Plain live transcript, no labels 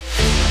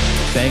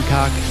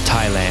Bangkok,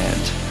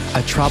 Thailand,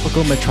 a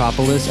tropical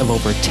metropolis of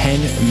over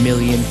 10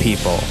 million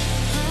people.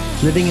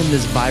 Living in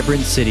this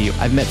vibrant city,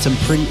 I've met some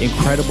pretty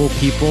incredible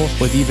people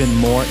with even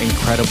more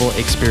incredible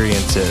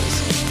experiences.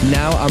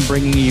 Now I'm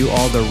bringing you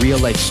all the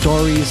real-life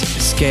stories,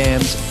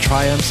 scams,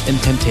 triumphs,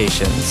 and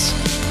temptations.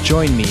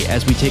 Join me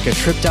as we take a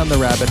trip down the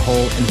rabbit hole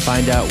and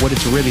find out what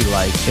it's really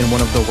like in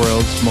one of the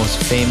world's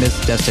most famous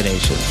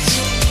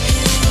destinations.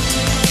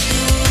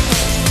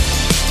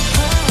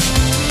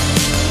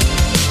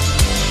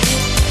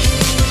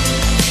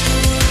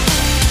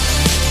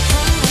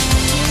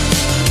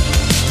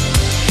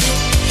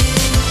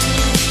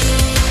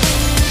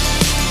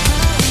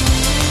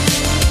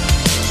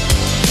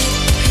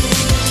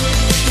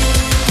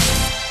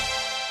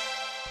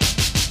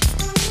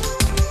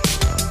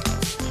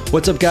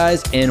 What's up,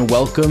 guys, and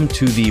welcome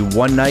to the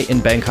One Night in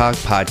Bangkok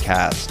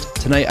podcast.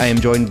 Tonight I am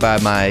joined by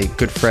my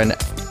good friend,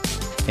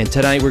 and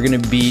tonight we're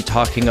going to be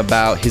talking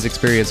about his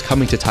experience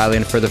coming to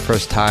Thailand for the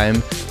first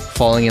time,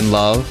 falling in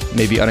love,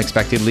 maybe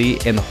unexpectedly,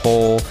 and the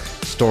whole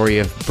story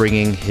of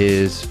bringing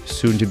his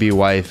soon-to-be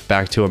wife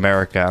back to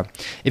America.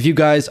 If you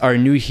guys are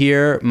new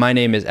here, my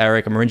name is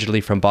Eric. I'm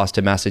originally from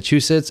Boston,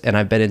 Massachusetts, and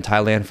I've been in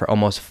Thailand for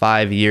almost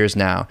 5 years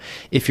now.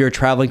 If you're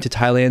traveling to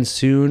Thailand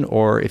soon,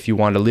 or if you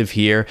want to live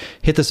here,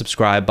 hit the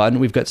subscribe button.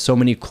 We've got so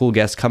many cool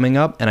guests coming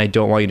up, and I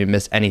don't want you to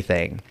miss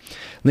anything.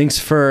 Links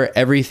for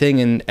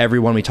everything and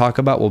everyone we talk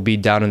about will be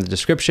down in the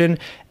description.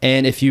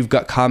 And if you've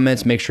got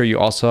comments, make sure you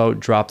also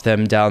drop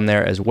them down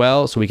there as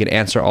well so we can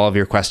answer all of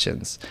your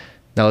questions.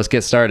 Now let's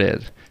get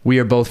started. We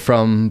are both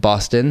from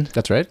Boston.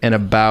 That's right. And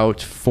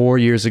about 4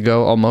 years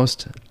ago,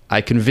 almost,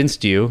 I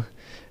convinced you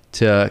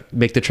to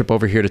make the trip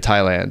over here to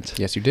Thailand.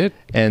 Yes, you did.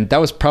 And that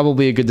was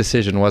probably a good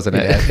decision, wasn't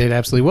it? It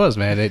absolutely was,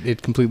 man.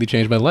 It completely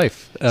changed my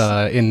life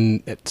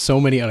in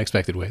so many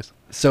unexpected ways.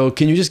 So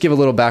can you just give a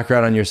little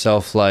background on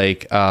yourself,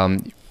 like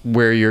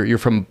where you're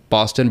from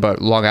Boston,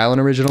 but Long Island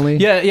originally?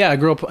 Yeah. I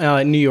grew up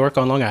in New York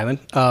on Long Island,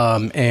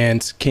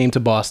 and came to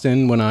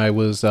Boston when I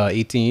was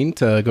 18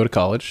 to go to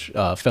college.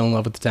 Fell in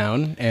love with the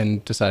town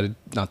and decided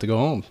not to go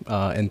home,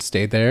 and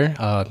stayed there,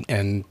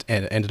 and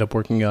ended up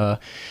working. That's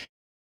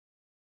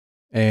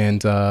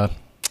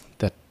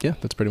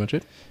pretty much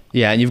it.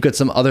 Yeah, and you've got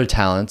some other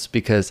talents,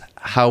 because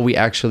how we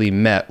actually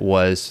met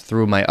was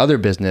through my other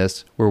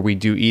business where we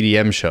do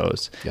EDM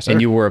shows. Yes, sir.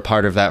 And you were a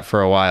part of that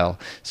for a while.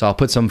 So I'll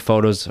put some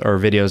photos or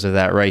videos of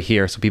that right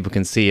here so people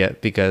can see it,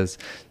 because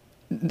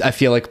I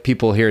feel like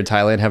people here in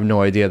Thailand have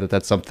no idea that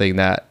that's something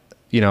that,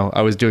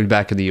 I was doing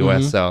back in the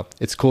US. So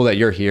it's cool that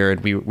you're here,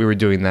 and we were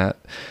doing that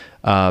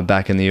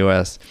back in the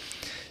US.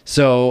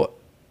 So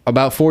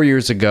about 4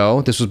 years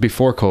ago, this was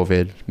before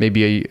COVID,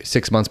 maybe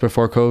 6 months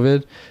before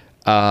COVID,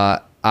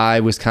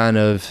 I was kind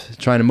of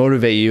trying to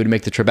motivate you to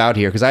make the trip out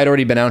here, because I had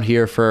already been out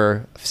here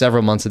for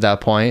several months at that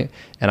point,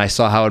 and I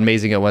saw how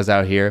amazing it was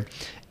out here.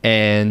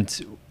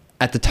 And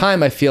at the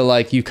time, I feel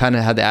like you kind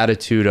of had the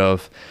attitude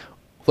of,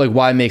 like,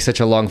 why make such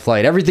a long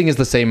flight? Everything is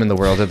the same in the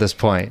world at this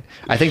point.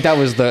 I think that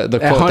was the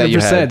quote 100%, that you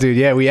had. Dude.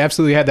 Yeah, we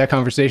absolutely had that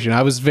conversation.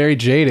 I was very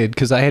jaded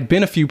because I had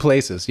been a few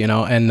places,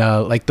 and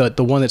like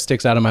the one that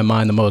sticks out in my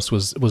mind the most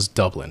was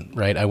Dublin,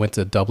 right? I went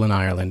to Dublin,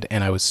 Ireland,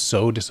 and I was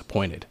so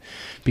disappointed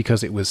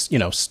because it was,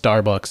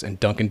 Starbucks and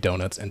Dunkin'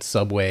 Donuts and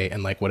Subway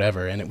and like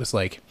whatever. And it was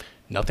like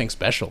nothing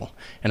special.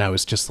 And I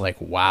was just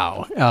like,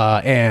 wow.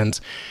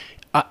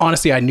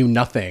 Honestly, I knew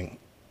nothing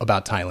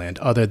about Thailand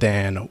other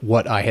than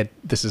what I had,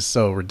 this is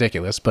so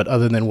ridiculous, but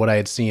other than what I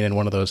had seen in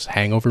one of those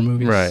hangover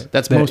movies. Right.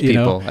 That's most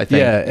people, I think.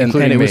 Yeah. And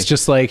it was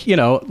just like,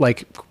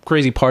 like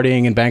crazy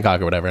partying in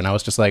Bangkok or whatever. And I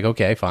was just like,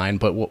 okay, fine.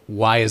 But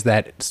why is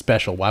that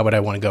special? Why would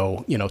I want to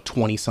go,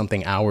 20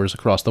 something hours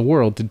across the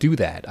world to do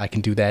that? I can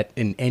do that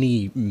in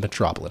any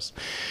metropolis.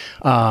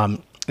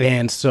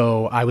 And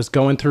so I was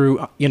going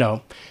through,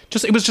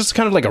 it was just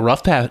kind of like a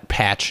rough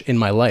patch in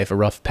my life.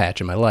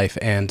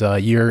 And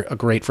you're a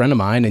great friend of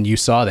mine, and you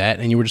saw that,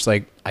 and you were just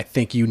like, I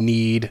think you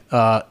need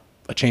a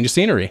change of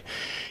scenery.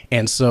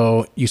 And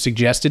so you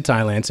suggested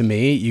Thailand to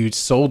me. You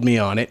sold me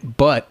on it.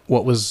 But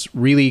what was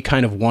really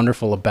kind of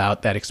wonderful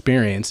about that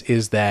experience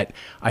is that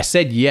I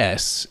said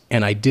yes,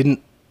 and I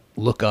didn't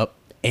look up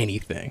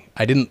anything.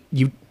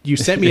 You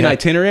sent me an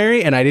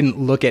itinerary, and I didn't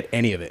look at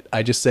any of it.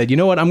 I just said, you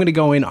know what? I'm going to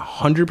go in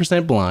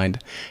 100%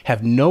 blind,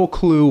 have no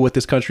clue what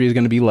this country is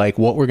going to be like,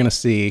 what we're going to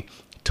see.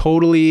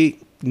 Totally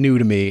new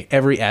to me,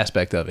 every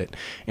aspect of it.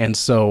 And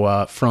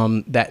so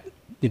from that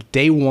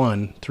day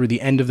one through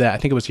the end of that, I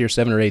think it was here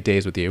 7 or 8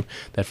 days with you,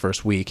 that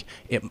first week,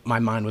 my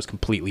mind was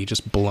completely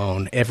just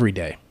blown every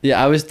day.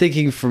 Yeah, I was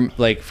thinking from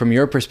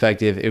your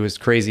perspective, it was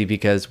crazy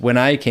because when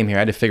I came here, I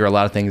had to figure a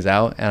lot of things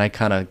out, and I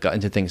kind of got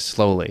into things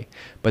slowly.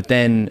 But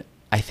then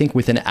I think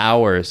within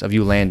hours of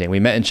you landing,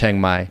 we met in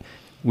Chiang Mai.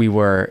 We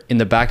were in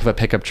the back of a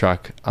pickup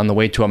truck on the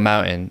way to a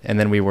mountain, and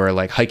then we were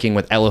like hiking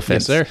with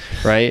elephants. Yes,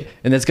 sir. Right?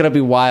 And it's going to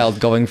be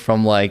wild going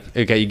from like,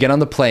 okay, you get on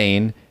the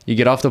plane, you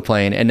get off the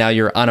plane, and now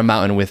you're on a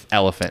mountain with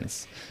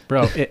elephants.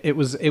 bro, it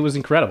was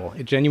incredible.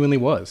 It genuinely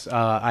was.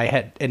 I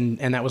had, and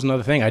that was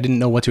another thing. I didn't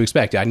know what to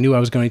expect. I knew I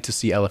was going to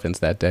see elephants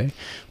that day,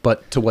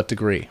 but to what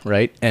degree,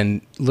 right?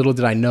 And little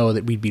did I know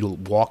that we'd be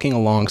walking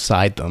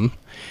alongside them,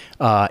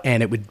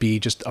 and it would be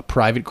just a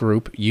private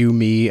group, you,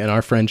 me, and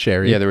our friend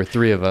Sherry. Yeah, there were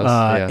 3 of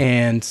us.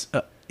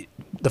 And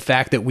the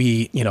fact that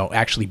we,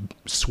 actually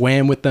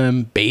swam with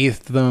them,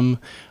 bathed them,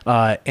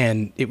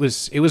 and it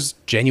was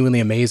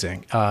genuinely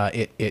amazing.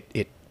 I'd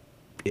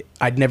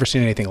never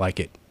seen anything like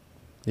it.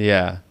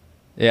 Yeah.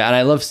 Yeah. And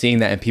I love seeing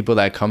that in people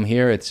that come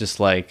here. It's just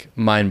like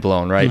mind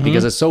blown, right? Mm-hmm.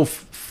 Because it's so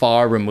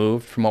far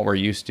removed from what we're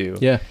used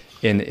to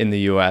in the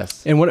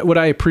US. And what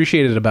I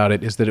appreciated about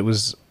it is that it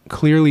was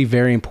clearly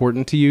very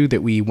important to you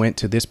that we went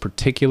to this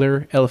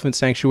particular elephant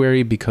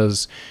sanctuary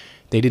because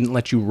they didn't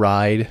let you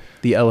ride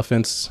the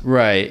elephants.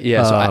 Right.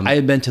 Yeah. So I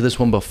had been to this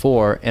one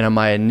before, and on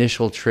my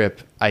initial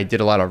trip, I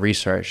did a lot of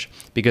research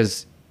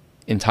because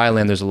in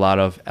Thailand, there's a lot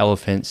of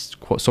elephants,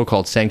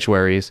 so-called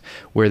sanctuaries,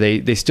 where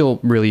they still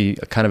really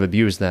kind of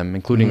abuse them,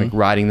 including like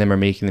riding them or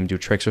making them do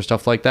tricks or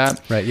stuff like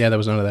that. Right. Yeah, there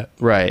was none of that.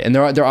 Right. And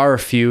there are a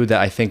few that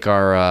I think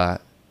are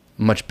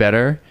much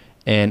better.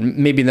 And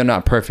maybe they're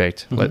not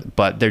perfect,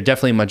 but they're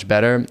definitely much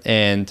better.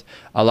 And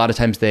a lot of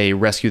times they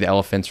rescue the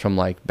elephants from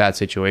like bad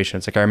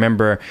situations. Like I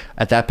remember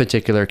at that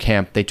particular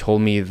camp, they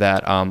told me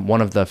that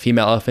one of the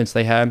female elephants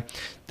they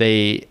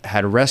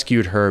had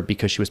rescued her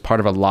because she was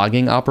part of a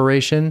logging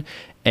operation,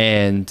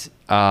 and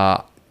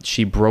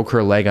she broke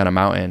her leg on a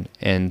mountain.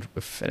 And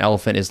if an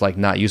elephant is like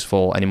not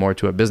useful anymore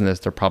to a business,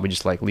 they'll probably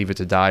just like leave it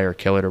to die or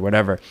kill it or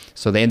whatever.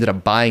 So they ended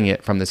up buying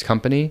it from this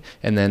company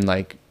and then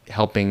like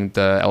helping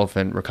the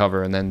elephant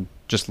recover, and then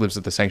just lives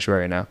at the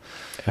sanctuary now.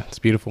 Yeah, it's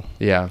beautiful.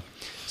 Yeah.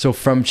 So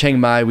from Chiang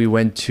Mai, we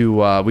went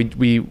to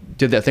we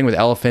did that thing with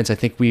elephants. I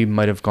think we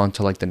might have gone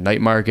to like the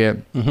night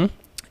market,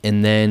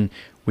 and then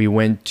we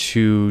went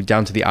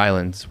down to the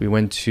islands. We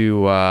went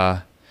to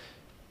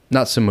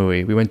not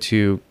Samui. We went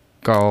to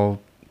Koh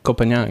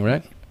Phangan,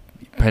 right?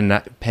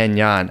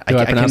 Phangan.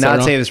 I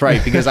cannot say this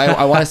right because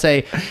I want to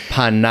say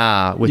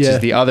Pana, which is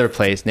the other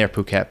place near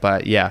Phuket.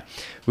 But yeah,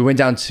 we went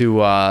down to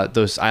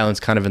those islands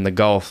kind of in the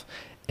Gulf,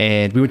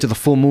 and we went to the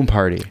full moon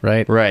party.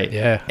 Right. Right.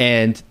 Yeah.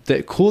 And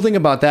the cool thing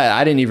about that,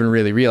 I didn't even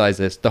really realize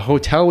this. The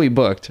hotel we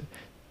booked,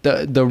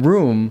 the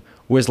room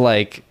was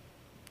like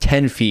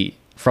 10 feet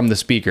from the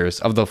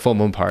speakers of the full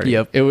moon party.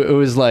 Yep. It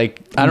was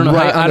like I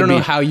don't know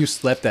how you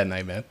slept that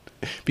night, man.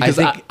 Because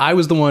I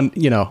was the one,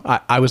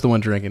 I was the one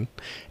drinking,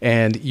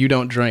 and you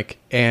don't drink.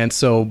 And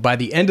so by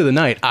the end of the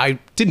night, I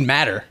didn't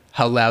matter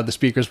how loud the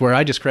speakers were.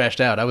 I just crashed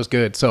out. I was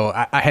good. So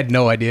I had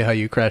no idea how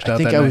you crashed out. I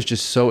think that I night. was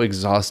just so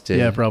exhausted.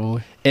 Yeah,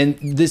 probably. And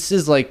this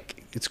is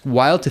like, it's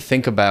wild to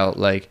think about.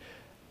 Like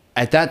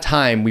at that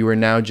time, we were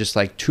now just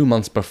like 2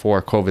 months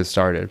before COVID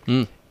started,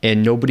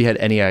 and nobody had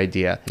any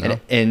idea. No.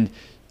 And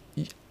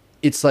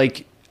it's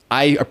like,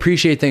 I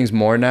appreciate things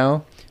more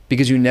now,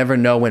 because you never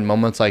know when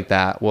moments like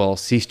that will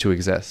cease to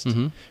exist,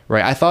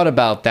 right? I thought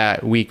about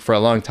that week for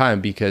a long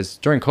time because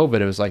during COVID,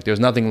 it was like there was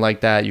nothing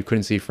like that. You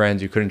couldn't see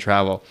friends, you couldn't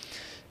travel,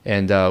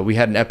 and we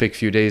had an epic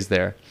few days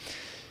there.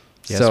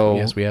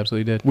 Yes, we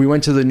absolutely did. We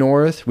went to the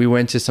north, we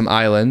went to some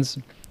islands,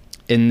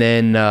 and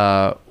then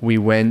we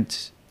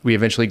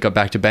eventually got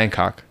back to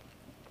Bangkok.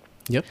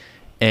 Yep.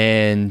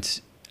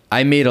 And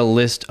I made a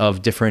list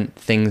of different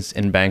things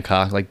in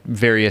Bangkok, like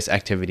various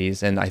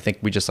activities, and I think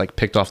we just like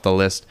picked off the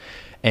list.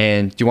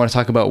 And do you want to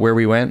talk about where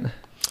we went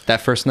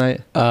that first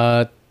night?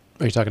 Are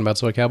you talking about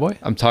Soi Cowboy?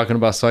 I'm talking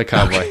about Soi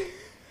Cowboy.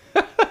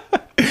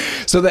 Okay.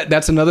 So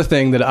that's another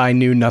thing that I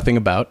knew nothing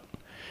about.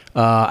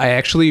 I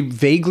actually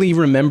vaguely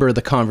remember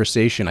the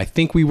conversation. I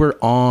think we were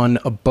on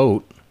a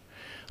boat,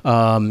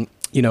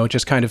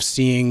 just kind of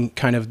seeing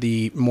kind of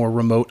the more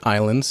remote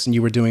islands, and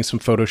you were doing some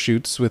photo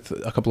shoots with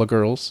a couple of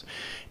girls.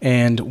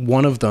 And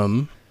one of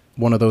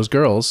those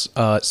girls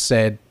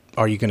said,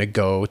 "Are you going to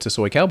go to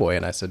Soi Cowboy?"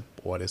 And I said,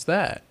 "What is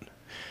that?"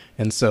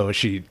 And so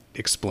she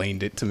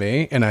explained it to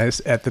me. And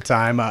at the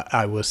time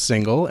I was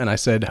single, and I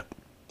said,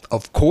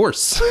 "Of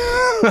course."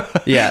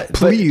 Yeah,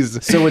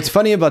 please. So what's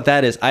funny about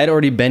that is I'd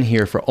already been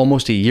here for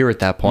almost a year at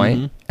that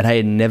point, and I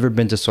had never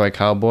been to Soi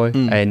Cowboy.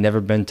 I had never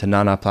been to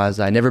Nana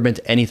Plaza. I had never been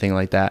to anything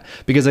like that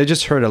because I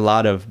just heard a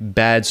lot of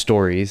bad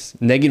stories,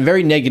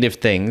 very negative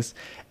things.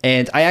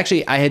 And I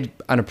had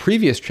on a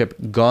previous trip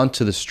gone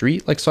to the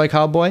street like Soi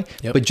Cowboy,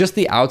 but just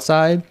the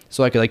outside,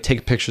 so I could like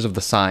take pictures of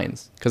the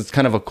signs because it's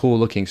kind of a cool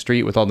looking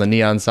street with all the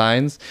neon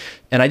signs.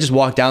 And I just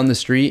walked down the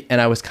street, and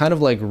I was kind of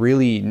like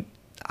really,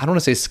 I don't want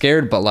to say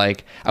scared, but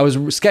like I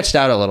was sketched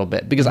out a little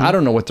bit because I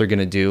don't know what they're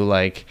gonna do.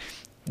 Like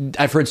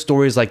I've heard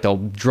stories like they'll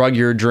drug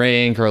your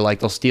drink or like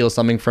they'll steal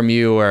something from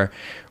you or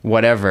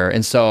whatever,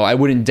 and so I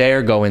wouldn't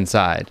dare go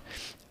inside.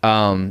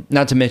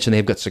 Not to mention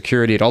they've got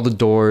security at all the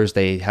doors.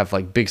 They have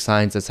like big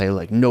signs that say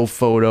like no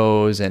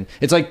photos, and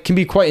it's like can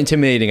be quite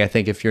intimidating, I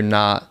think, if you're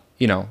not,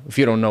 if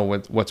you don't know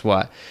what's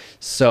what.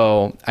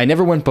 So I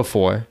never went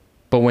before,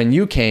 but when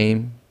you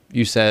came,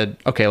 you said,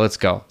 okay, let's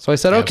go. So I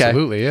said, okay.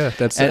 Absolutely, yeah.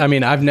 I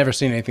mean, I've never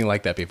seen anything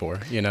like that before,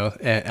 you know.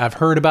 And I've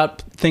heard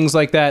about things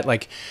like that.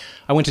 Like,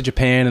 I went to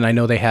Japan, and I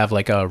know they have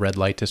like a red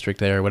light district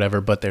there or whatever,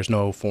 but there's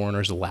no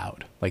foreigners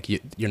allowed. Like,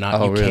 you're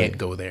not, you really? can't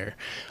go there.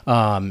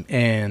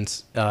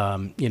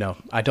 You know,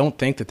 I don't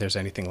think that there's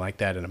anything like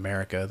that in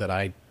America that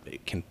I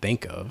can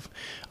think of.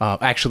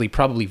 Actually,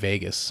 probably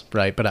Vegas,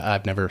 right? But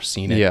I've never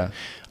seen it. Yeah.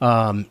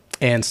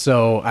 And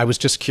so I was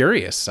just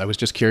curious. I was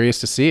just curious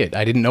to see it.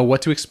 I didn't know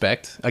what to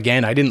expect.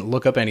 Again, I didn't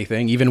look up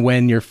anything. Even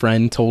when your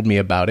friend told me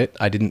about it,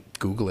 I didn't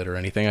Google it or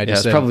anything. I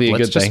just said, probably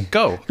let's just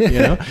go, you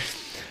know?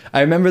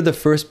 I remember the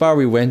first bar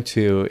we went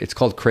to, it's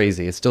called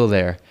Crazy. It's still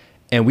there.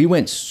 And we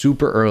went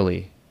super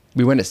early.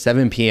 We went at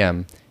 7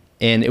 p.m.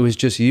 And it was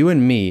just you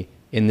and me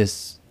in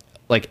this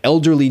like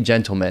elderly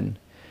gentleman.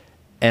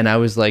 And I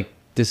was like,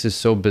 this is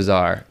so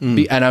bizarre.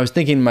 And I was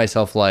thinking to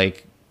myself,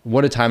 like,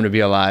 what a time to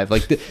be alive.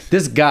 Like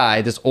this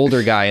guy, this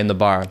older guy in the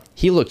bar,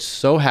 he looked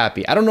so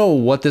happy. I don't know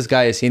what this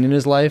guy has seen in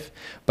his life,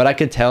 but I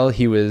could tell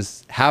he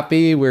was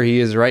happy where he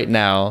is right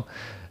now.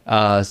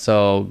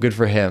 So good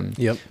for him.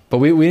 Yep. But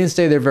we didn't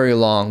stay there very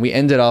long. We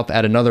ended up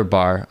at another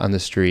bar on the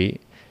street.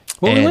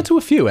 Well, we went to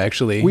a few,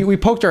 actually. We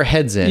poked our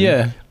heads in.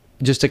 Yeah.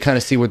 Just to kind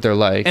of see what they're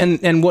like.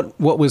 And what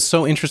was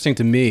so interesting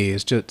to me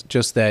is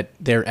just that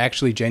there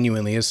actually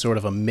genuinely is sort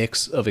of a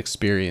mix of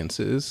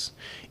experiences,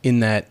 in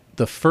that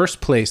the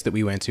first place that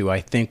we went to,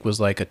 I think, was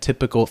like a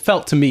typical,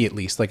 felt to me at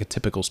least, like a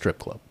typical strip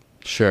club.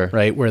 Sure.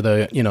 Right? Where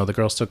the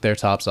girls took their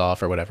tops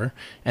off or whatever.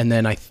 And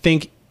then I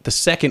think the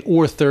second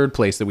or third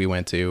place that we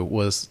went to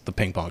was the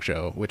ping pong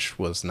show, which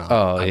was not,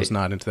 I was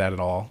not into that at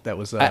all. That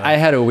was, I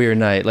had a weird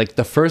night. Like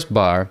the first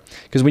bar,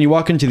 because when you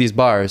walk into these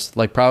bars,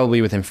 like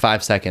probably within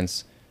 5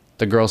 seconds,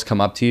 the girls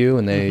come up to you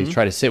and they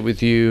try to sit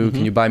with you.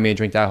 Can you buy me a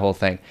drink? That whole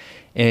thing.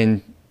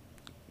 And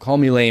call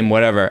me lame,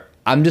 whatever.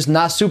 I'm just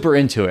not super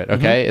into it.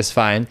 Okay. It's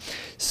fine.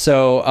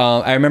 So,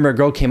 I remember a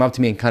girl came up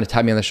to me and kind of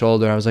tapped me on the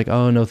shoulder. I was like,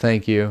 oh, no,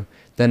 thank you.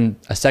 Then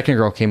a second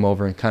girl came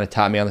over and kind of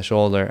tapped me on the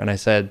shoulder. And I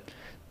said,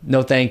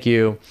 no, thank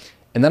you.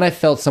 And then I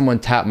felt someone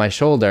tap my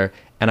shoulder,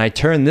 and I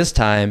turned this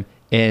time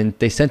and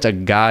they sent a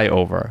guy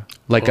over,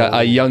 like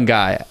a young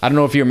guy. I don't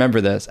know if you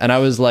remember this. And I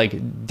was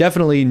like,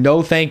 definitely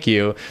no, thank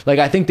you. Like,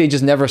 I think they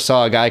just never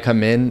saw a guy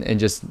come in and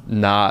just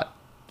not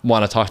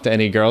want to talk to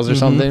any girls or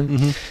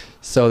something.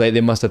 So they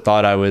must have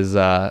thought I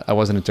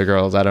wasn't into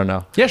girls. I don't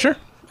know. Yeah, sure.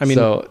 I mean,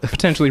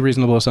 potentially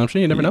reasonable assumption.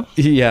 You never know.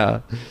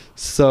 Yeah.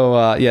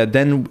 So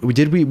then we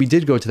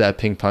did go to that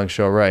ping pong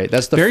show, right?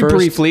 That's the very first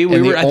briefly.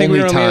 I think we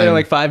were only there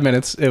like 5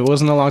 minutes. It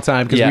wasn't a long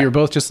time because we were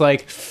both just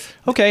like,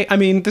 okay. I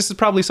mean, this is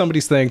probably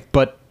somebody's thing,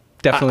 but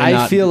definitely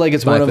not. I feel like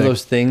it's one of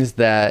those things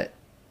that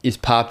is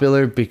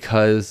popular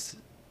because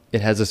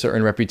it has a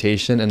certain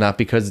reputation and not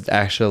because it's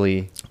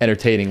actually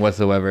entertaining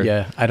whatsoever.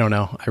 Yeah, I don't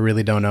know. I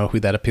really don't know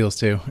who that appeals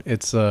to.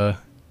 It's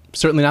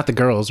certainly not the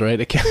girls, right?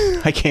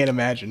 I can't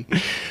imagine.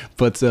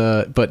 But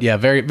yeah,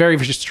 very, very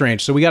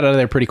strange. So we got out of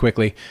there pretty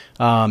quickly.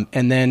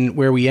 And then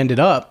where we ended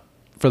up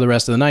for the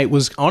rest of the night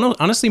was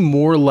honestly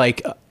more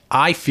like,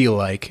 I feel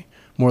like,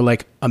 more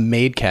like a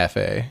maid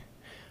cafe,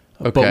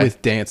 but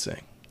with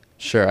dancing.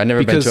 Sure. I've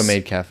never been to a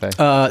maid cafe.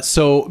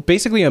 So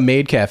basically a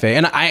maid cafe,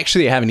 and I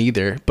actually haven't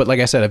either, but like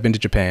I said, I've been to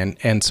Japan,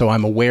 and so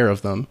I'm aware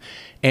of them.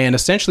 And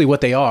essentially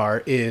what they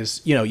are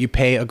is, you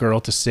pay a girl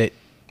to sit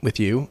with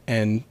you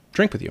and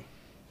drink with you.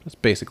 That's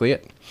basically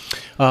it.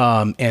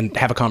 And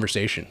have a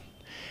conversation.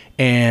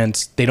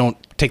 And they don't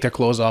take their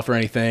clothes off or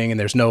anything, and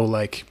there's no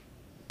like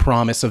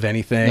promise of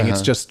anything.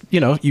 It's just,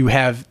 you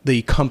have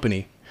the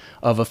company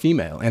of a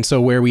female. And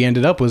so where we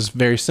ended up was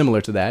very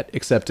similar to that,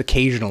 except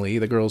occasionally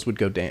the girls would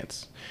go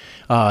dance.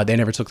 They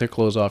never took their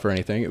clothes off or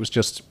anything. It was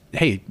just,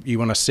 hey, you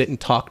want to sit and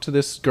talk to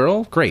this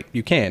girl? Great,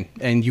 you can.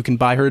 And you can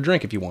buy her a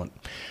drink if you want.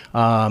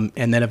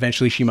 And then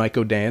eventually she might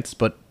go dance,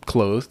 but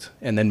clothed.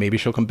 And then maybe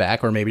she'll come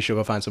back, or maybe she'll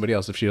go find somebody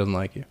else if she doesn't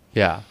like you.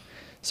 Yeah.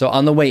 So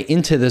on the way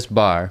into this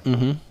bar,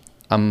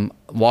 I'm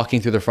walking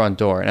through the front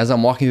door. And as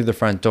I'm walking through the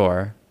front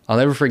door, I'll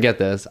never forget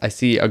this. I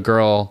see a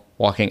girl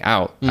walking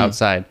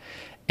outside.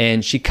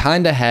 And she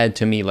kind of had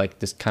to me like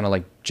this kind of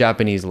like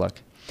Japanese look.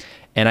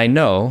 And I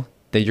know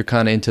that you're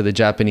kind of into the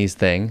Japanese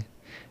thing.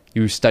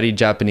 You studied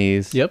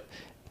Japanese. Yep.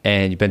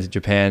 And you've been to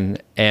Japan.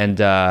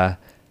 And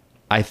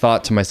I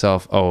thought to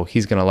myself, oh,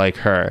 he's going to like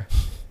her.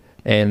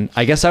 And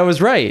I guess I was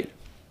right,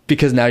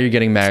 because now you're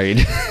getting married.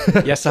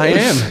 Yes, I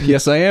am.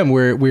 Yes, I am.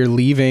 We're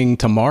leaving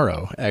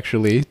tomorrow,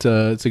 actually,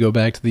 to go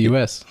back to the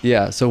U.S.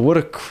 Yeah. So what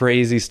a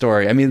crazy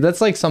story. I mean, that's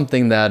like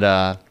something that,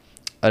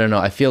 I don't know.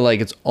 I feel like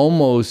it's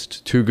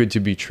almost too good to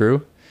be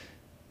true.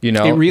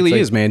 It really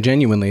is, man.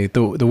 Genuinely,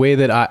 the way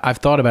that I've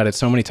thought about it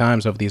so many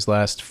times over these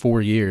last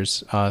 4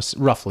 years,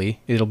 roughly,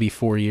 it'll be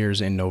 4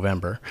 years in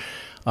November.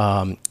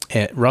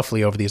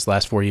 Roughly over these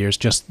last 4 years,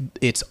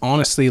 it's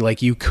honestly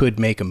like you could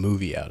make a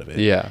movie out of it.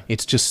 Yeah,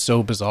 it's just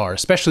so bizarre,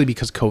 especially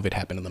because COVID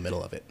happened in the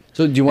middle of it.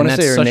 So do you want to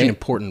say her name? That's such an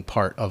important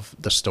part of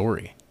the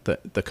story, the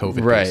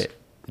COVID right? piece.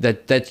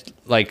 that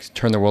like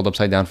turn the world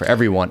upside down for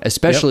everyone,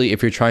 especially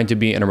if you're trying to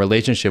be in a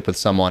relationship with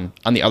someone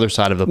on the other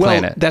side of the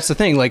planet. That's the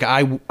thing. Like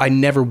I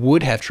never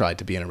would have tried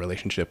to be in a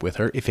relationship with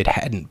her if it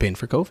hadn't been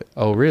for COVID.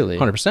 Oh, really?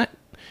 100%.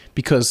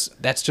 Because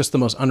that's just the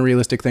most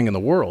unrealistic thing in the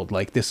world.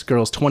 Like, this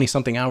girl's 20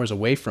 something hours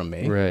away from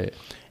me. Right.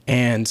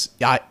 And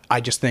I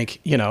just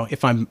think, you know,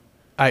 if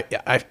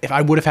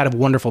I would have had a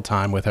wonderful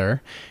time with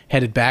her,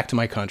 headed back to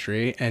my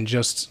country and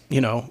just,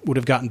 you know, would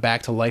have gotten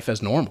back to life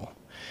as normal.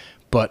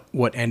 But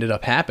what ended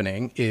up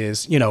happening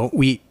is, you know,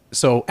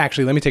 so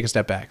actually, let me take a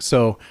step back.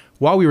 So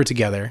while we were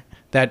together,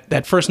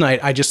 that first night,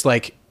 I just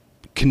like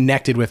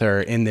connected with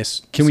her in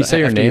this. Can we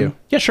say her name?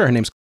 Yeah, sure. Her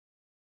name's.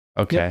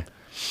 Okay.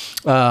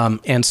 Yeah.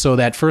 And so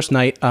that first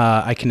night,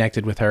 I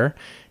connected with her,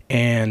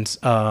 and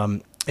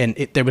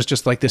there was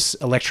just like this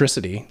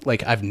electricity,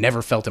 like I've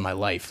never felt in my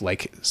life,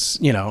 like,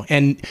 you know,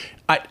 and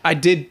I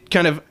did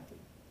kind of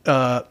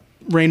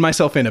rein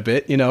myself in a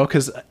bit, you know,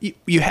 because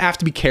you have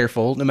to be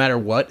careful no matter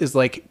what. Is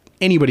like,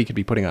 anybody could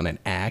be putting on an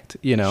act,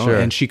 you know, Sure.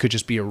 and she could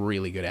just be a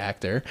really good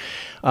actor,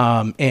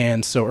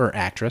 or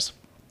actress.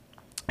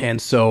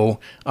 And so,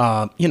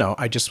 you know,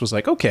 I just was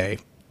like, okay,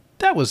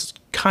 that was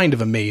kind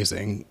of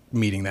amazing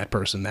meeting that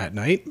person that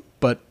night,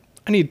 but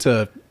I need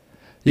to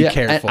be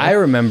careful. I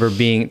remember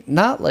being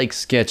not like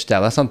sketched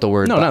out. That's not the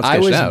word. No, but not sketched I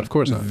was out, of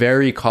course not.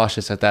 very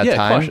cautious at that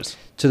time. Cautious.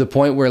 To the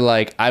point where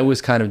like I was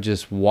kind of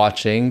just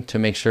watching to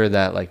make sure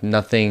that like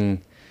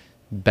nothing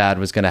bad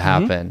was going to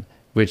happen.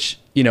 Which,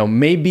 you know,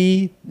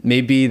 maybe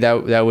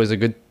that was a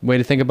good way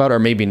to think about it, or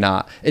maybe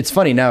not. It's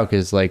funny now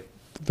because like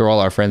they're all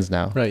our friends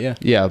now. Right, yeah.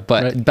 Yeah,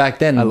 but right. back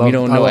then we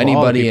don't know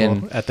anybody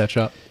at that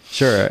shop.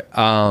 Sure.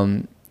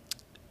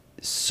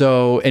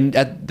 So, and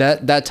at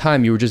that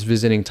time you were just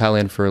visiting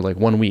Thailand for like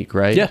 1 week,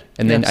 right? Yeah.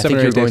 And then I 7 think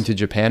or you were 8 going days. to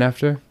Japan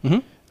after? Mm-hmm.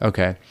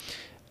 Okay.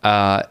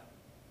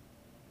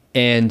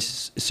 And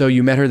so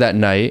you met her that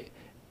night,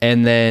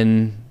 and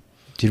then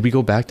did we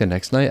go back the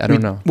next night? I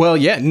don't know. Well,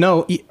 yeah,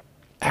 no,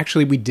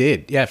 actually we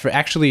did. Yeah, we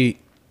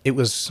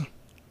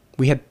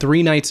had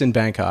 3 nights in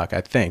Bangkok,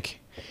 I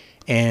think.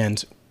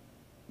 And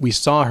we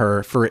saw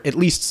her for at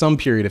least some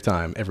period of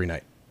time every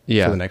night.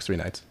 Yeah. For the next 3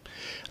 nights.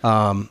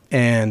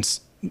 And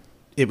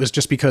it was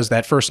just because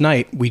that first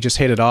night we just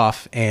hit it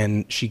off,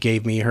 and she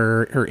gave me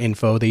her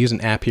info. They use an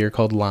app here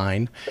called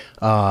Line,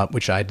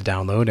 which I had to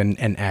download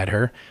and add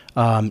her.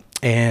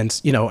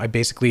 And, you know, I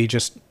basically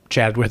just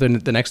chatted with her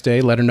the next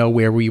day, let her know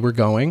where we were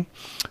going.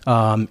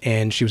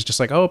 And she was just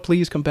like, oh,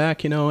 please come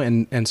back, you know,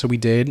 and so we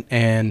did.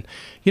 And,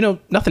 you know,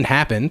 nothing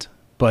happened,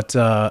 but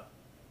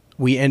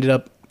we ended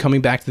up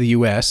coming back to the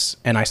US,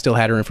 and I still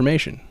had her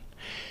information.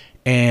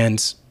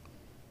 And,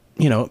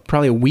 you know,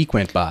 probably a week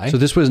went by. So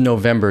this was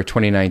November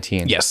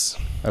 2019. Yes.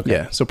 Okay.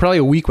 Yeah. So probably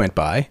a week went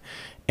by,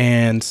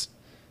 and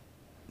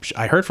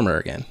I heard from her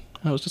again.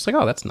 I was just like,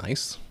 oh, that's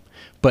nice.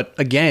 But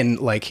again,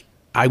 like,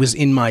 I was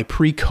in my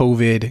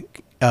pre-COVID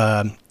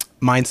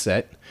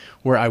mindset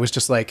where I was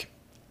just like,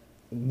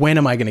 when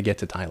am I going to get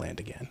to Thailand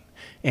again?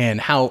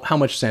 And how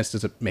much sense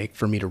does it make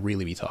for me to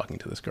really be talking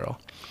to this girl?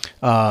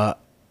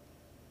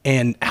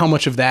 And how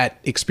much of that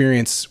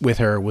experience with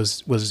her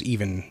was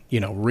even, you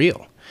know,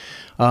 real?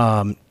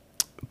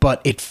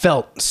 But it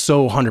felt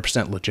so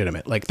 100%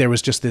 legitimate. Like, there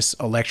was just this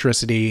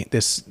electricity,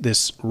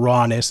 this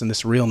rawness and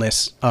this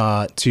realness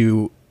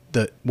to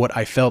what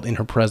I felt in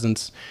her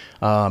presence.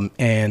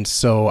 And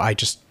so I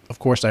just, of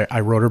course,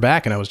 I wrote her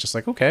back, and I was just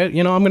like, okay,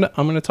 you know, I'm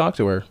gonna talk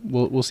to her.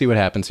 We'll see what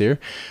happens here.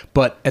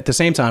 But at the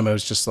same time, I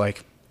was just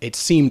like, it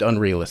seemed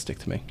unrealistic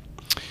to me.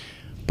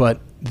 But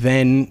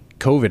then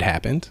COVID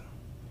happened,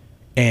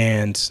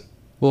 and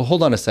Well,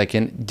 hold on a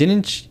second.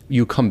 Didn't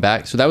you come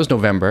back? So that was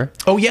November.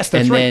 oh yes,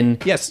 that's and right. Then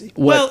yes. what,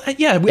 Well,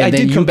 yeah, and I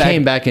then did come you back.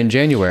 came back in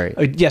January.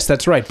 Yes,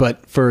 that's right.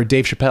 But for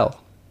Dave Chappelle.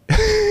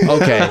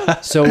 Okay.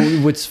 So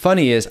what's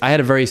funny is I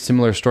had a very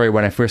similar story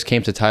when I first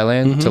came to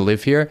Thailand to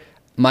live here.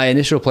 My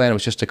initial plan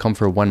was just to come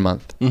for 1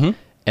 month. Mm-hmm.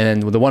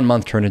 And then the 1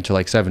 month turned into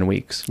like 7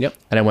 weeks. Yep.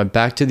 And I went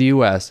back to the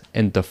US,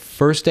 and the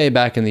first day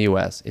back in the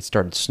US, it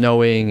started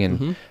snowing,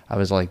 and I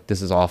was like,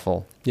 this is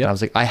awful. Yep. And I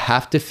was like, I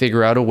have to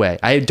figure out a way.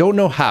 I don't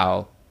know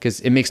how, because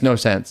it makes no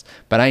sense,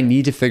 but I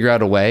need to figure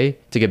out a way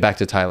to get back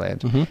to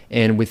Thailand.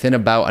 And within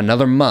about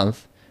another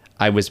month,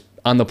 I was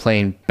on the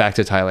plane back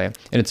to Thailand.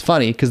 And it's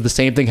funny because the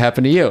same thing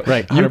happened to you.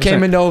 Right, You 100%.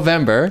 came in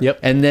November. Yep.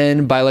 And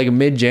then by like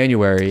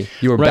mid-January,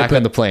 you were Right, back but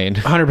on the plane.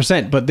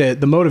 100%. But the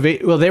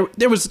motivate, well,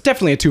 there was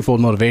definitely a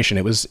twofold motivation.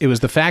 It was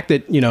the fact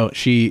that, you know,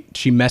 she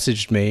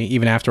messaged me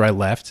even after I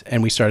left,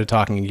 and we started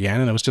talking again,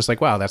 and I was just like,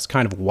 wow, that's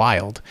kind of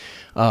wild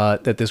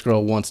that this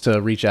girl wants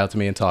to reach out to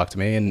me and talk to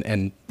me,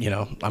 and you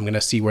know, I'm gonna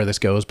see where this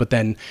goes. But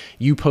then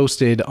you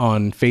posted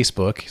on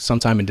Facebook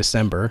sometime in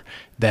December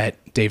that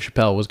Dave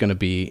Chappelle was gonna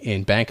be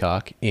in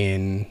Bangkok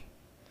in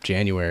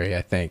January,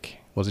 I think.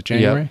 Was it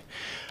January?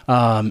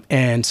 Yep.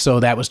 And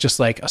so that was just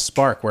like a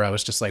spark where I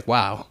was just like,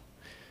 wow.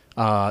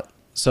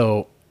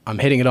 So I'm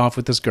hitting it off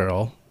with this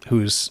girl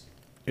who's,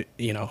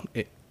 you know,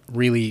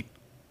 really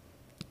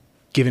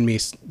given me,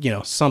 you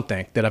know,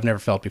 something that I've never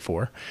felt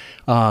before.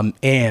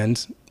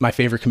 And my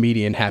favorite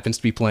comedian happens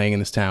to be playing in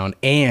this town,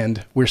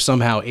 and we're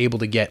somehow able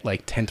to get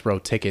like 10th row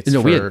tickets.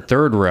 No, we had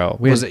third row.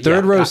 We had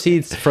third row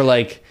seats for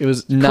like it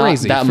was not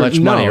crazy. that much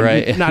money,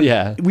 right?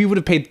 Yeah, we would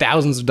have paid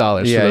thousands of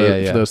dollars for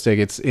those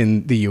tickets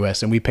in the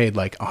U.S., and we paid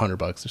like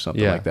 $100 or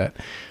something like that.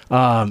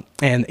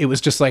 And it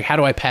was just like, how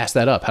do I pass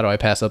that up? How do I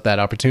pass up that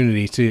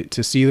opportunity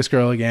to see this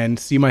girl again,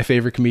 see my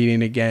favorite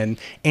comedian again,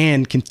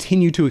 and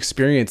continue to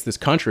experience this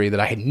country that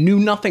I knew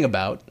nothing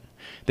about,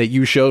 that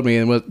you showed me,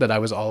 and that I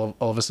was all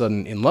of a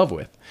sudden in love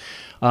with.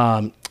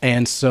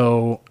 And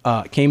so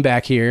came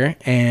back here,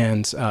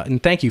 and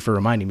thank you for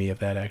reminding me of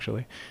that,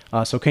 actually.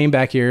 So came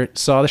back here,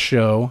 saw the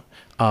show,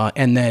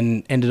 and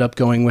then ended up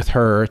going with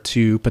her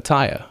to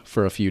Pattaya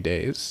for a few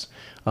days,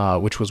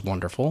 which was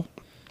wonderful.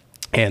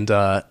 And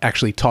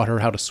actually taught her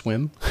how to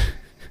swim.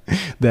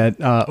 That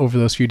over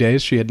those few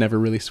days, she had never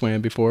really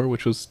swam before,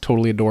 which was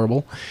totally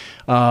adorable.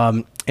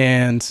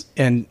 And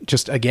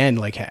just again,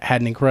 like,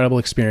 had an incredible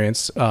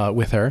experience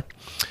with her.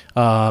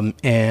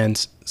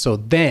 And so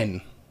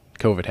then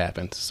COVID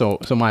happened. So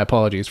my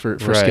apologies for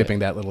skipping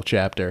that little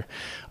chapter.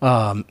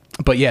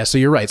 But yeah, so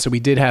you're right. So we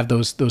did have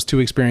those two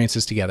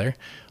experiences together.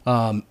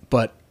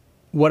 But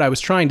what I was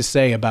trying to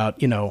say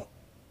about,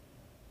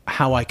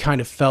 how I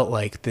kind of felt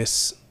like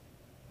this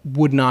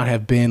would not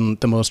have been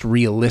the most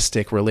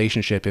realistic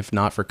relationship if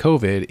not for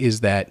COVID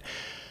is that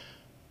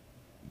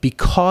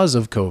because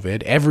of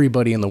COVID,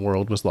 everybody in the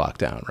world was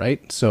locked down,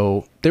 right?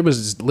 So there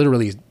was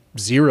literally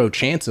zero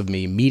chance of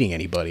me meeting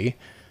anybody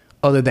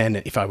other than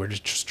if I were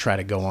to just try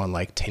to go on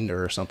like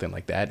Tinder or something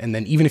like that. And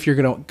then even if you're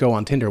going to go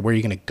on Tinder, where are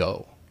you going to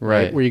go?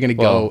 Right. Where are you going to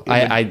go?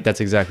 I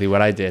that's exactly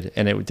what I did.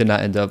 And it did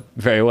not end up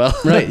very well.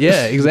 Right.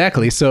 Yeah,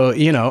 exactly. So,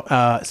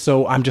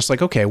 so I'm just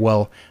like, okay,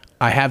 well,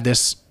 I have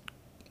this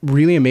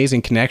really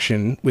amazing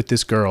connection with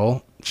this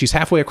girl. She's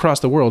halfway across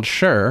the world,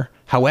 sure.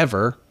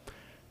 However,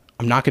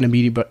 I'm not going to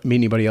meet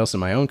anybody else in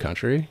my own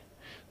country.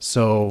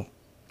 So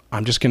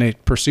I'm just going to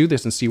pursue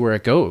this and see where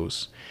it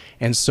goes.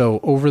 And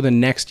so over the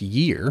next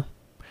year,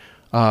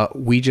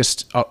 we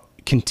just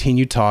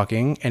continued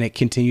talking, and it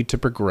continued to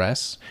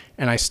progress.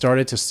 And I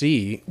started to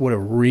see what a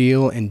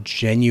real and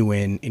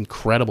genuine,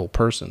 incredible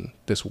person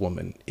this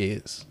woman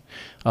is,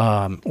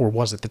 or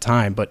was at the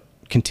time, but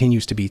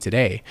continues to be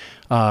today,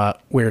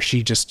 where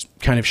she just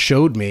kind of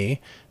showed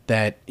me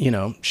that,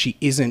 she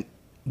isn't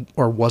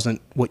or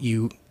wasn't what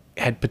you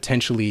had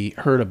potentially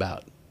heard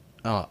about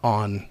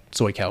on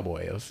Soi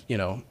Cowboy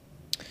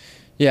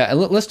Yeah, and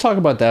let's talk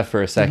about that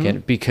for a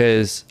second,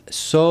 because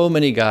so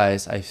many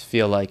guys, I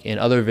feel like in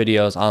other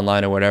videos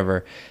online or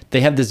whatever,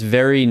 they have this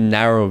very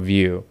narrow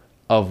view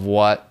of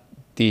what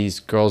these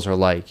girls are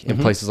like in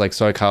places like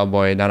Soi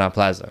Cowboy, Nana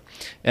Plaza.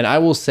 And I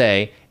will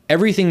say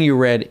everything you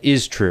read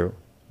is true,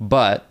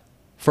 but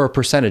for a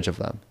percentage of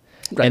them.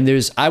 Right.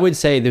 And I would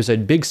say there's a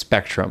big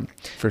spectrum.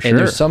 For sure. And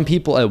there's some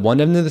people at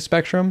one end of the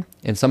spectrum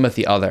and some at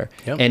the other.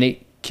 Yep. And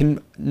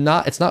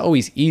it's not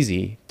always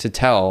easy to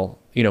tell,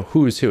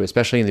 who's who,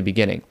 especially in the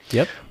beginning.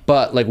 Yep.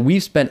 But like,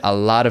 we've spent a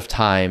lot of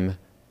time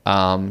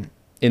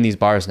in these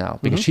bars now,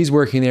 because she's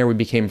working there. We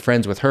became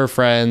friends with her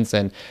friends.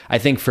 And I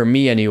think for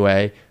me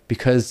anyway,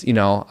 because,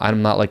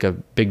 I'm not like a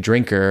big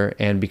drinker,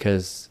 and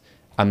because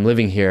I'm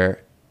living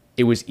here,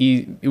 it was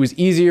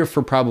easier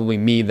for probably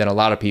me than a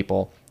lot of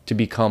people to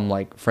become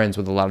like friends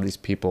with a lot of these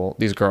people,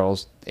 these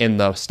girls in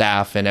the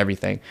staff and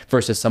everything,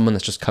 versus someone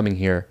that's just coming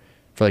here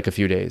for like a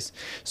few days.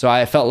 So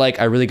I felt like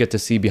I really get to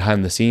see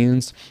behind the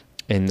scenes,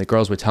 and the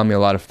girls would tell me a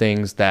lot of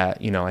things that,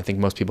 I think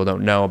most people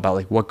don't know about,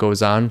 like what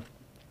goes on.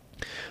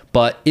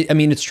 But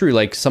it's true.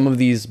 Like, some of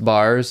these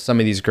bars, some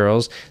of these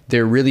girls,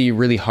 they're really,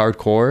 really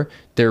hardcore.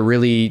 They're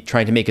really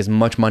trying to make as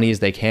much money as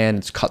they can.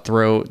 It's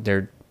cutthroat.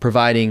 They're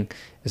providing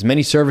as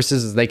many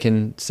services as they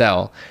can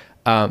sell.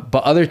 But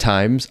other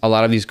times, a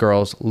lot of these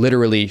girls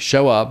literally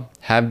show up,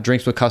 have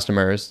drinks with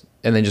customers,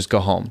 and then just go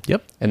home.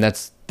 Yep. And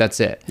that's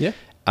it. Yeah.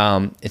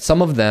 And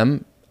some of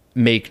them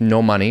make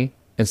no money,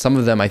 and some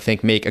of them, I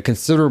think, make a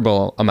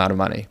considerable amount of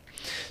money.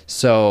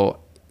 So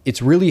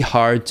it's really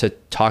hard to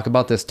talk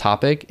about this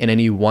topic in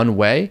any one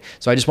way.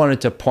 So I just wanted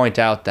to point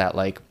out that,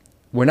 like,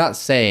 we're not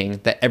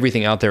saying that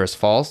everything out there is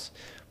false,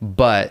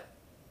 but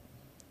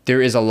there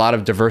is a lot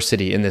of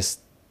diversity in this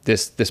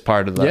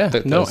part of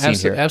the scene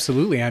here.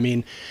 Absolutely.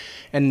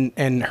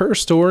 And her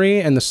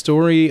story and the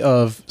story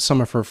of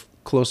some of her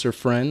closer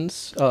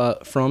friends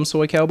from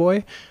Soi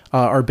Cowboy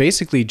are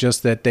basically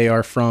just that they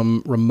are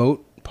from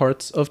remote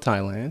parts of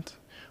Thailand,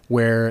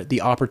 where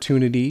the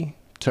opportunity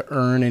to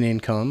earn an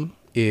income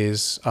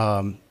is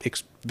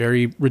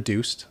very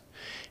reduced,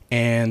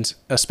 and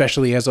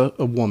especially as a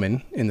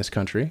woman in this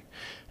country.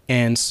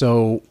 And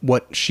so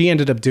what she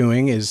ended up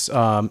doing is,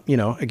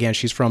 again,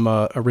 she's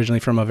originally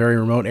from a very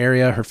remote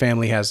area. Her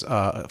family has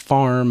a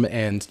farm,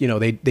 and,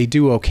 they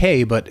do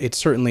okay, but it's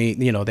certainly,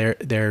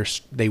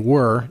 they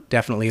were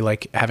definitely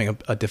like having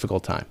a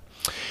difficult time.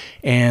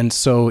 And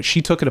so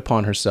she took it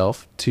upon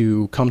herself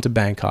to come to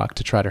Bangkok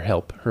to try to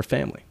help her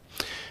family.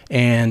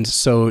 And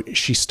so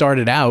she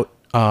started out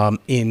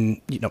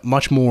in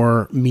much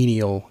more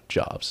menial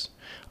jobs.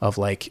 of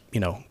like, you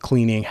know,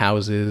 cleaning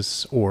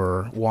houses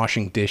or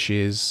washing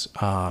dishes.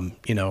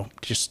 You know,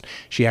 just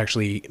she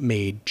actually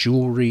made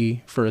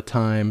jewelry for a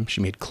time.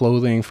 She made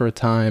clothing for a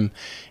time,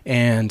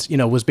 and, you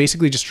know, was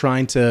basically just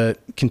trying to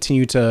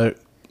continue to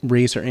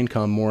raise her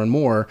income more and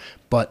more,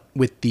 but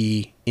with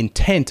the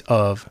intent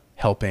of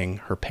helping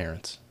her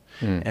parents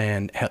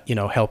and, you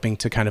know, helping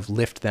to kind of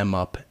lift them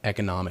up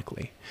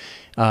economically.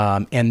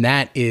 And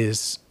that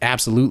is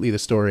absolutely the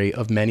story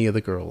of many of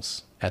the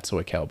girls at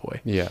Soi Cowboy.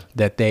 Yeah.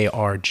 That they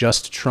are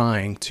just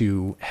trying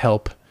to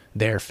help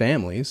their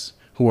families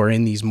who are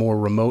in these more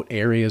remote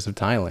areas of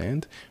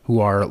Thailand, who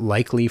are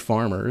likely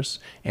farmers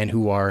and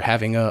who are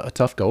having a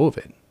tough go of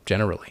it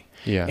generally.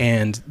 Yeah.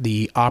 And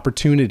the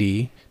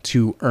opportunity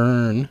to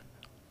earn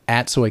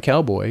at Soi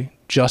Cowboy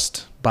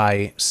just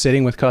by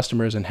sitting with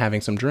customers and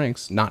having some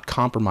drinks, not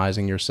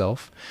compromising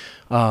yourself,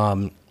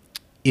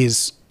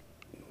 is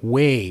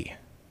way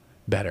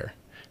better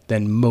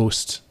than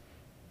most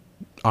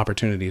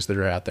opportunities that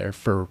are out there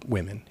for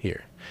women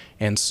here.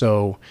 And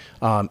so,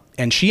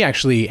 and she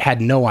actually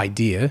had no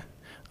idea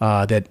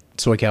that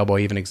Soi Cowboy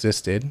even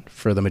existed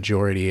for the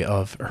majority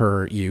of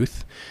her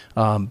youth.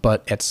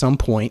 But at some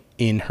point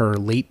in her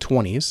late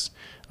 20s,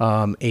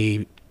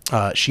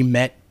 she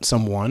met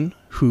someone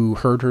who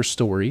heard her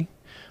story,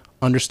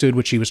 understood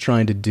what she was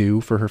trying to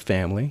do for her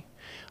family,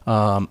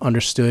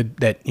 understood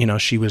that, you know,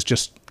 she was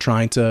just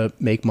trying to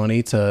make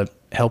money to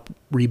help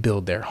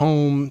rebuild their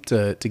home,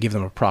 to give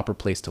them a proper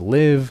place to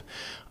live.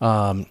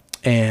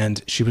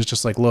 And she was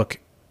just like, look,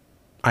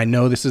 I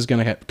know this is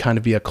going to kind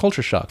of be a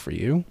culture shock for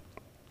you,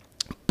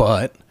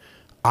 but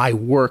I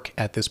work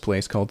at this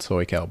place called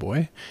Soi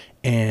Cowboy.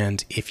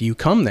 And if you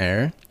come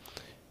there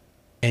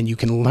and you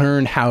can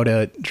learn how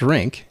to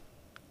drink,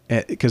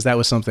 because that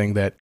was something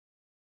that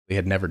they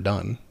had never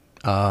done.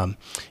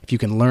 If you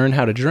can learn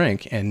how to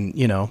drink and,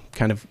 you know,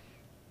 kind of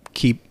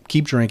keep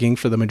drinking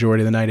for the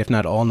majority of the night, if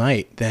not all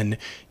night, then,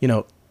 you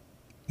know,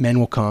 men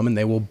will come and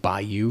they will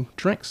buy you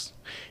drinks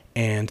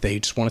and they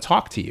just want to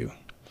talk to you.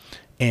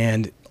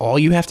 And all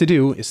you have to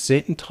do is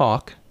sit and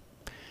talk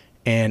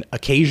and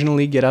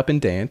occasionally get up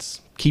and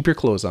dance, keep your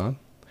clothes on,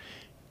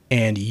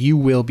 and you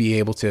will be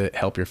able to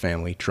help your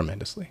family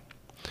tremendously.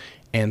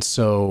 And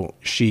so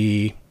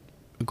she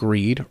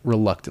agreed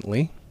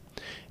reluctantly,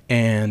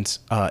 and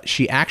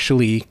she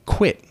actually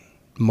quit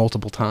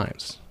multiple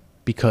times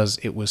because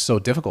it was so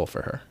difficult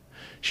for her.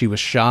 She was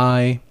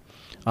shy.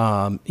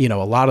 You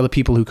know, a lot of the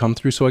people who come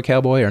through Soi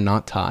Cowboy are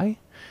not Thai.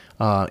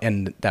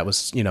 And that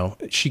was, you know,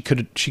 she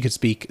could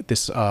speak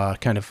this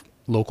kind of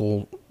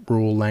local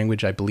rural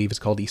language, I believe is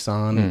called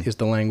Isan is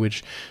the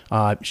language.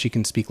 She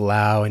can speak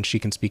Lao and she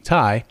can speak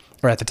Thai,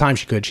 or at the time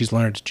she could. She's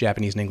learned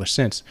Japanese and English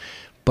since.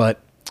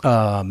 But,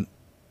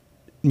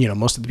 you know,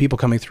 most of the people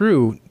coming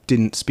through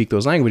didn't speak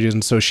those languages.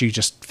 And so she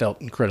just felt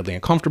incredibly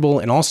uncomfortable.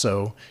 And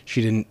also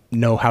she didn't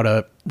know how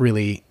to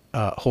really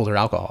hold her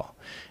alcohol.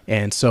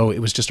 And so it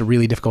was just a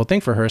really difficult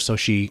thing for her. So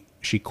she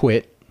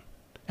quit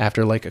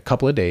after like a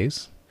couple of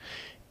days.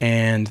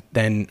 And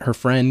then her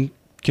friend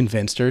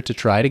convinced her to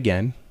try it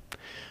again.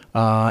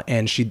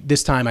 And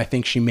this time I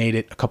think she made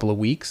it a couple of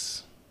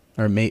weeks,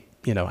 or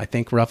I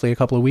think roughly a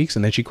couple of weeks,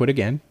 and then she quit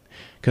again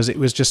because it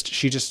was just,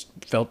 she just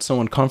felt so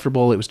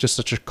uncomfortable. It was just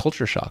such a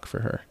culture shock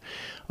for her.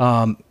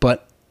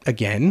 But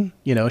again,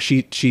 you know,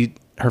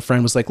 her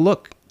friend was like,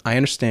 look, I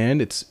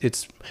understand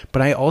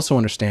but I also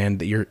understand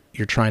that you're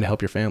trying to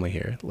help your family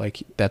here.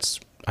 Like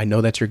I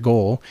know that's your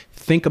goal.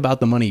 Think about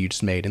the money you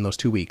just made in those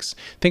 2 weeks.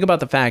 Think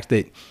about the fact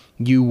that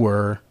you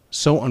were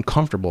so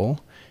uncomfortable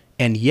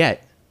and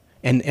yet,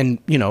 and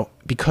you know,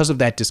 because of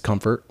that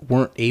discomfort,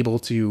 weren't able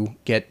to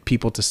get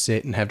people to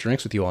sit and have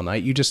drinks with you all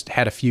night. You just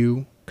had a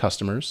few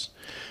customers.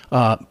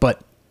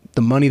 But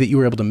the money that you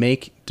were able to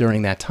make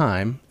during that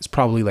time is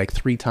probably like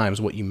 3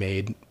 times what you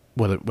made,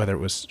 whether it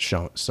was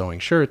sewing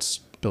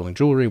shirts, building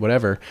jewelry,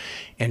 whatever.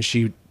 And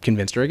she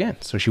convinced her again.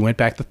 So she went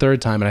back the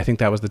 3rd time, and I think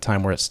that was the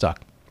time where it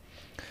stuck.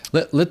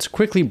 Let's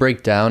quickly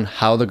break down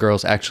how the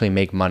girls actually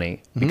make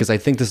money, because I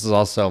think this is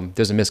also,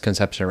 there's a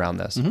misconception around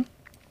this.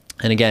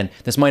 And again,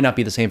 this might not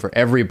be the same for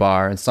every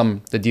bar, and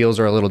the deals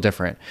are a little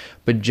different.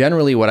 But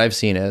generally what I've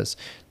seen is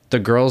the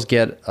girls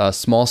get a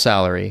small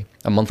salary,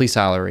 a monthly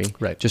salary,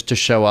 right, just to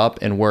show up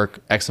and work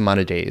X amount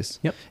of days.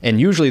 Yep. And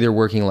usually they're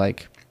working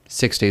like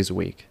 6 days a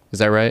week. Is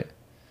that right?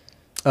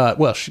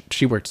 Well,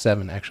 she worked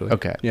 7 actually.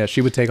 Okay. Yeah,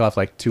 she would take off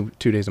like two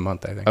days a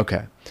month, I think.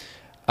 Okay.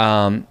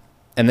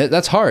 And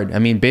that's hard. I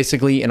mean,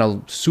 basically in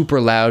a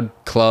super loud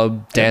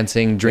club,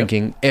 dancing,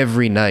 drinking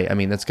every night. I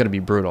mean, that's going to be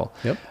brutal.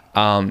 Yep.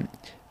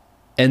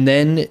 And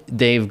then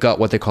they've got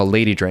what they call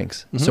lady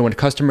drinks. So when a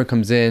customer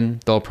comes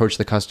in, they'll approach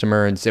the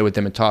customer and sit with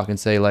them and talk and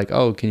say like,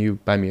 oh, can you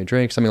buy me a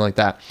drink? Something like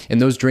that.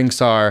 And those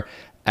drinks are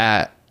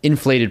at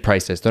inflated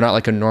prices. They're not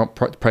like a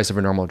price of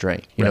a normal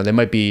drink. You know, they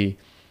might be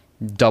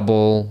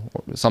double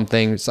or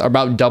something,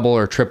 about double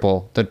or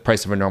triple the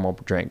price of a normal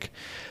drink.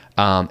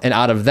 And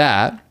out of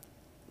that,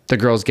 the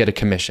girls get a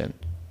commission,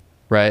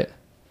 right?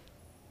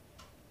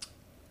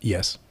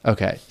 Yes.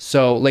 Okay.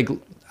 So like,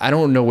 I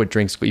don't know what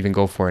drinks even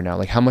go for now.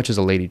 Like how much is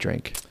a lady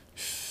drink?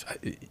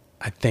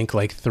 I think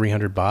like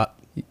 300 baht.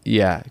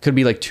 Yeah, it could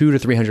be like 200 to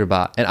 300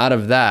 baht. And out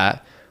of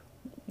that,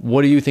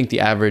 what do you think the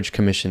average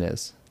commission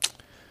is?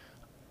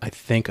 I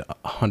think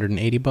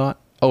 180 baht.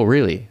 Oh,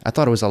 really? I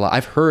thought it was a lot.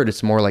 I've heard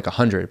it's more like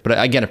 100,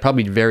 but again, it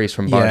probably varies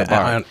from bar to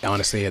bar.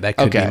 Honestly, that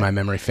could be my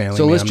memory failing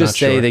So me. let's I'm just not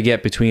say sure. they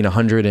get between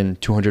 100 and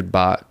 200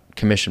 baht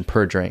commission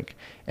per drink,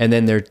 and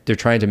then they're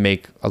trying to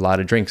make a lot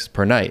of drinks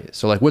per night.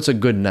 So like, what's a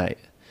good night?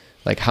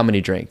 Like, how many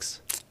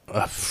drinks?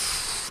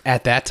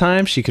 At that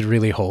time, she could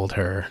really hold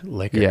her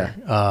liquor.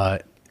 Yeah.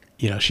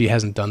 You know, she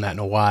hasn't done that in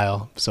a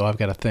while, so I've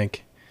got to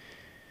think.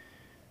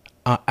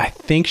 I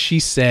think she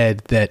said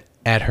that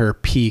at her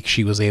peak,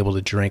 she was able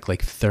to drink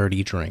like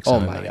 30 drinks. Oh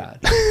my God.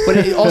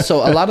 But also,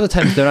 a lot of the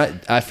times,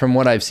 they're not, from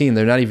what I've seen,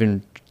 they're not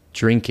even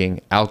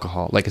drinking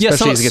alcohol. Like,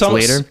 especially as it gets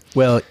later.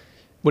 Well,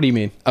 what do you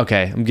mean?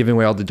 Okay, I'm giving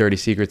away all the dirty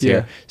secrets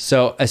here.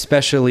 So,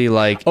 especially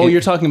like... Oh,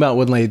 you're talking about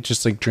when they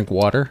just like drink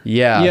water?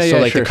 Yeah. So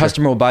like the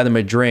customer will buy them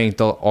a drink,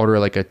 they'll order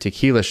like a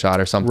tequila shot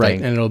or something. Right,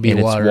 and it'll be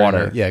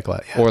water.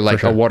 Or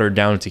like a watered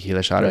down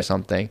tequila shot or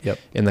something. Yep.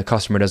 And the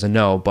customer doesn't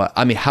know. But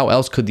I mean, how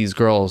else could these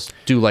girls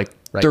do like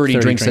 30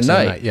 drinks a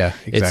night? Yeah,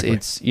 exactly.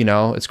 It's you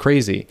know, it's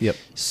crazy. Yep.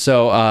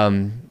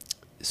 So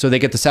so they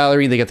get the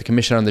salary, they get the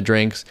commission on the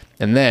drinks,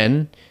 and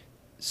then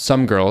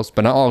some girls,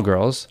 but not all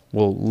girls,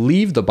 will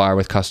leave the bar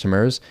with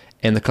customers,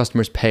 and the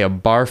customers pay a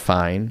bar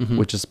fine,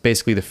 which is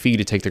basically the fee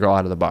to take the girl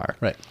out of the bar.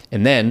 Right.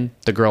 And then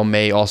the girl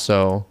may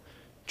also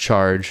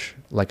charge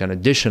like an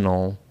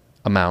additional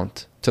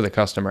amount to the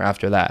customer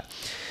after that.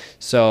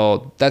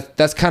 So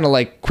that's kind of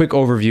like quick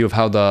overview of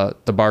how the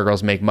bar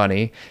girls make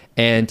money.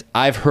 And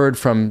I've heard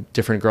from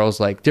different girls,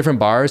 like different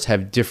bars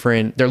have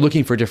different, they're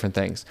looking for different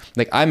things.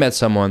 Like I met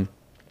someone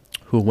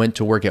who went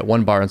to work at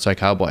one bar in Soi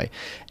Cowboy,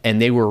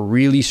 and they were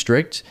really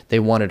strict. They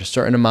wanted a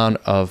certain amount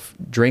of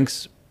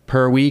drinks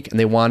per week, and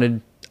they wanted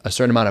a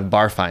certain amount of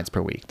bar fines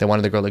per week. They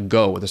wanted the girl to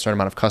go with a certain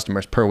amount of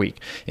customers per week.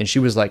 And she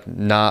was like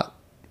not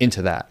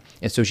into that.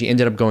 And so she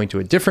ended up going to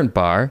a different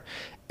bar,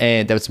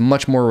 and that was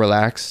much more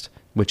relaxed,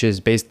 which is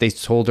based, they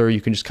told her you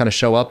can just kind of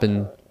show up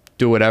and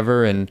do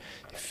whatever. And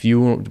if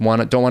you don't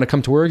want to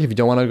come to work, if you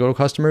don't want to go to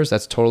customers,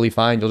 that's totally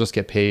fine. You'll just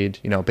get paid,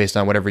 you know, based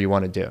on whatever you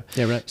want to do.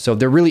 Yeah, right. So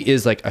there really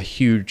is like a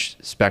huge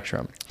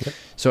spectrum. Yep.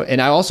 So,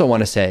 and I also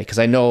want to say, because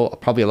I know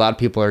probably a lot of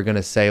people are going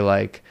to say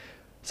like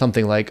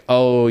something like,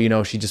 oh, you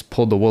know, she just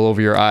pulled the wool over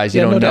your eyes.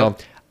 You don't know.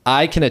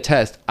 I can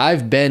attest.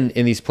 I've been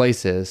in these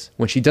places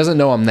when she doesn't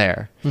know I'm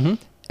there, and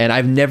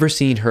I've never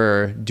seen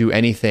her do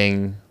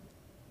anything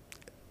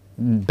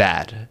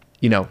bad.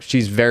 You know,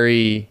 she's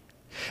very...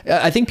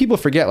 I think people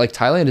forget, like,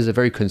 Thailand is a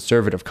very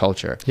conservative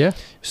culture. Yeah.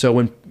 So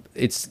when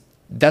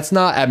that's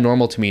not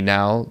abnormal to me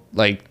now,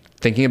 like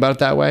thinking about it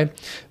that way.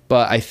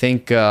 But I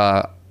think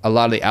a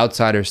lot of the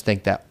outsiders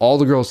think that all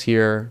the girls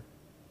here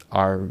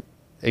are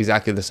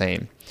exactly the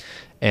same.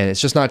 And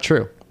it's just not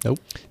true. Nope.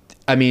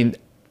 I mean,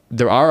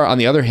 there are, on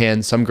the other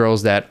hand, some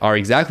girls that are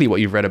exactly what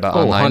you've read about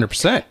online.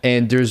 100%.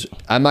 And there's,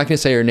 I'm not going to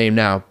say her name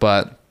now,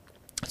 but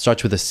it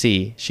starts with a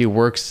C. She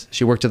worked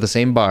at the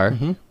same bar.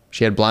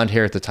 She had blonde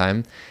hair at the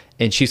time.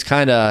 And she's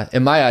kind of,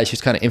 in my eyes,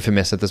 she's kind of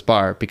infamous at this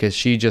bar because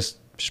she's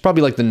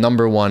probably like the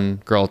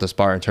 #1 girl at this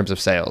bar in terms of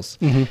sales.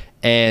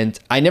 And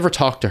I never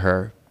talked to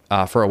her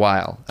for a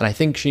while. And I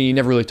think she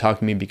never really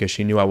talked to me because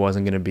she knew I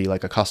wasn't going to be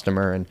like a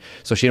customer. And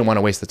so she didn't want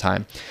to waste the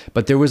time.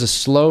 But there was a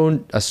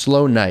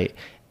slow night.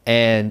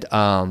 And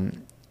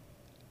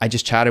I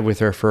just chatted with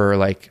her for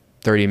like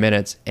 30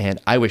 minutes.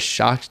 And I was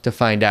shocked to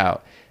find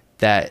out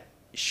that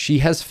she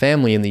has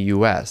family in the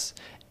US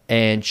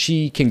and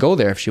she can go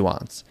there if she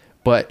wants.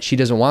 But she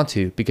doesn't want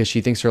to because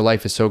she thinks her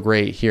life is so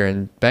great here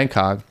in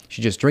Bangkok.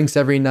 She just drinks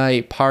every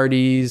night,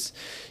 parties.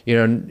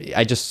 You know,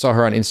 I just saw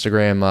her on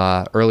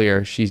Instagram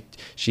earlier. She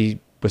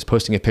was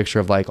posting a picture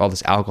of like all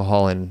this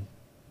alcohol and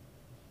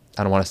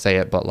I don't want to say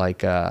it, but like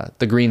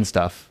the green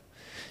stuff.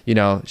 You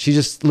know, she's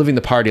just living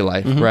the party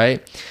life,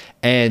 right?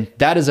 And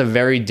that is a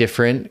very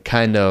different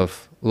kind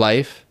of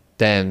life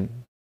and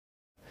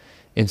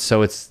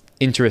so it's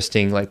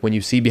interesting, like when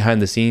you see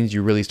behind the scenes,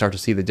 you really start to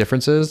see the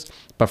differences,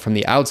 but from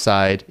the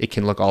outside, it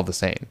can look all the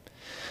same.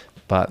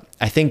 But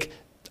I think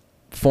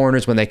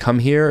foreigners, when they come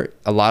here,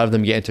 a lot of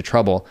them get into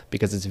trouble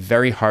because it's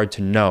very hard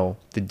to know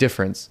the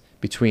difference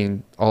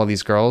between all of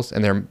these girls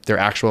and their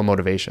actual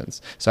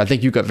motivations. So I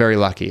think you got very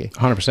lucky.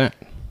 100%.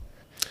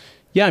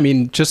 Yeah, I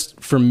mean, just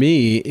for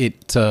me,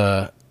 it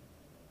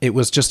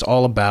was just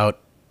all about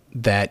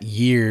that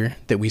year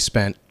that we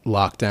spent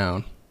locked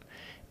down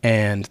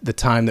and the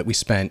time that we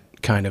spent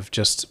kind of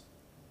just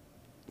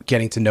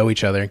getting to know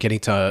each other and getting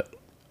to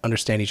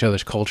understand each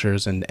other's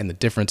cultures and the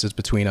differences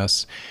between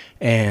us.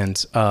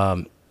 And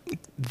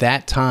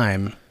that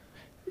time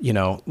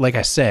like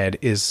I said,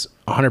 is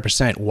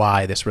 100%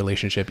 why this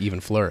relationship even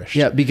flourished.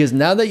 Yeah, because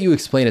now that you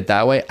explain it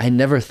that way, I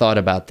never thought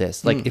about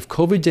this. Like, if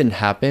COVID didn't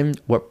happen,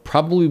 what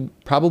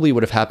probably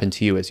would have happened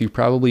to you is you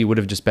probably would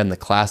have just been the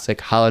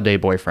classic holiday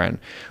boyfriend,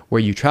 where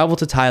you travel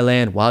to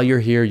Thailand. While you're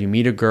here, you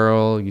meet a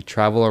girl, you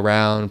travel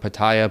around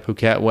Pattaya,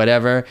 Phuket,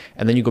 whatever,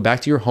 and then you go back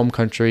to your home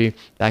country,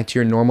 back to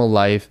your normal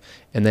life,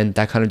 and then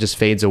that kind of just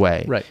fades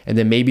away. Right. And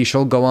then maybe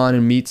she'll go on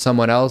and meet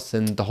someone else,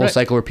 and the whole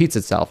cycle repeats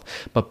itself.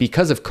 But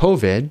because of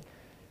COVID,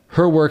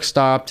 her work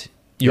stopped,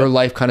 your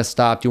life kind of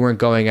stopped, you weren't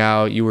going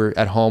out, you were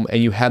at home,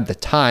 and you had the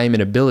time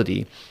and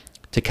ability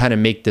to kind of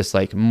make this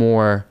like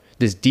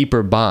this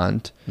deeper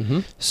bond.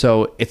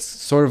 So it's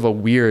sort of a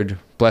weird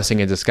blessing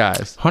in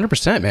disguise.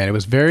 100%, man. It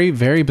was very,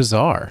 very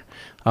bizarre.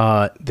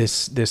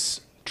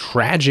 This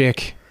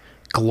tragic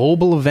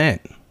global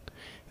event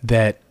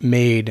that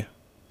made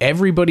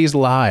everybody's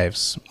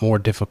lives more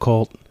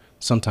difficult,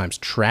 sometimes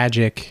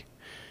tragic.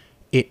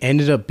 It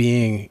ended up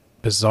being,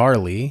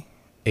 bizarrely,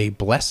 a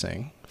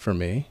blessing for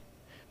me,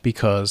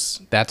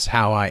 because that's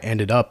how I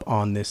ended up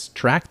on this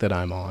track that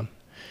I'm on.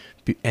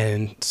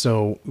 And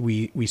so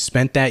we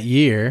spent that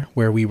year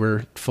where we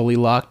were fully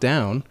locked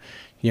down.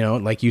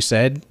 Like you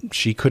said,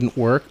 she couldn't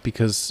work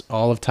because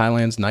all of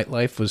Thailand's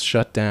nightlife was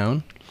shut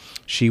down.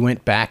 She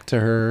went back to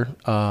her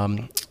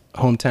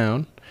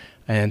hometown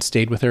and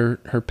stayed with her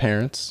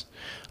parents.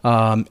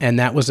 And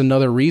that was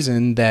another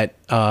reason that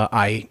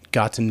I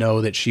got to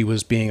know that she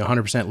was being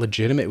 100%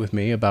 legitimate with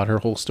me about her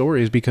whole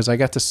story, is because I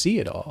got to see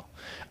it all.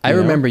 I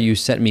remember you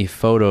sent me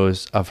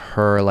photos of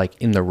her like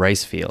in the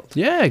rice field.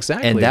 Yeah,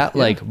 exactly. And that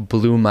like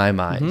blew my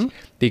mind,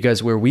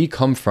 because where we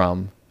come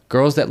from,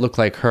 girls that look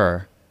like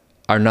her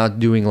are not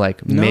doing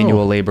like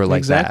manual labor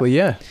like that. Exactly,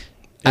 yeah.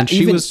 And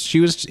she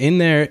was in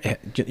there,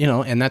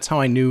 and that's how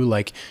I knew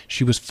like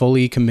she was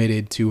fully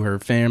committed to her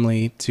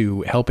family,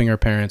 to helping her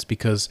parents,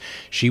 because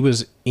she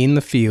was in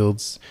the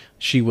fields.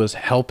 She was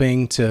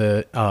helping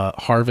to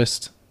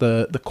harvest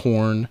the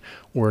corn,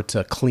 or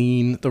to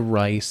clean the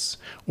rice,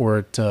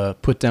 or to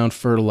put down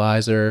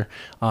fertilizer.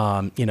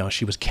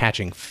 She was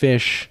catching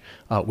fish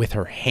with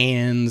her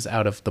hands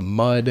out of the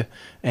mud,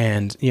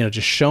 and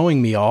just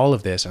showing me all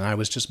of this, and I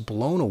was just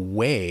blown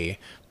away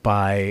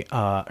by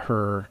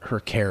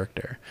her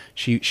character.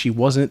 She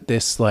wasn't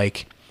this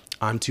like,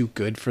 I'm too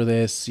good for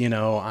this,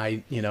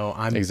 I'm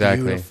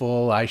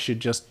beautiful, I should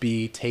just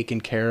be taken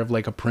care of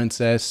like a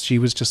princess. She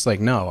was just like,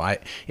 no,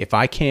 if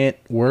I can't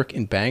work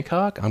in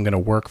Bangkok, I'm gonna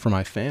work for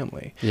my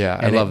family. Yeah,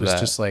 and I love that. It was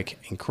just like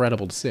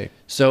incredible to see.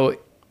 So,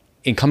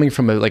 in coming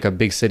from a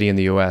big city in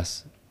the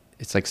U.S.,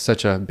 it's like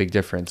such a big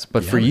difference.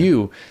 But for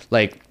you,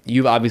 like,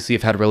 you obviously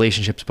have had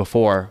relationships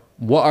before.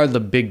 What are the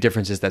big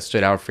differences that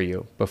stood out for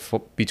you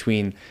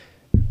between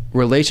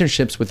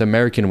relationships with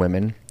American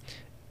women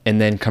and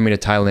then coming to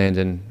Thailand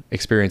and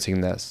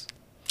experiencing this?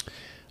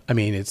 I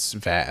mean, it's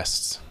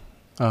vast.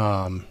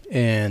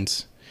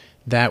 And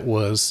that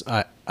was,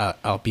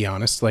 I'll be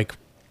honest, like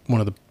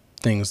one of the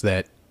things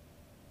that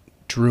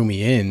drew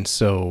me in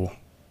so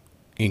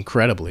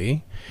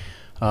incredibly.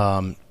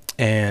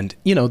 And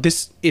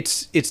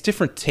it's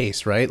different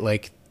tastes, right?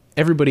 Like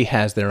everybody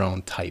has their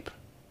own type,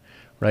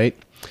 right?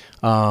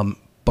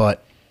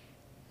 But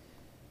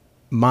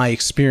my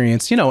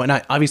experience, and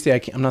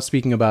I'm not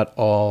speaking about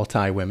all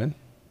Thai women,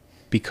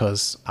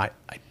 because I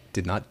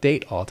did not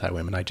date all Thai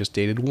women. I just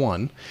dated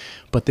one.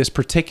 But this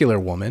particular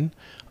woman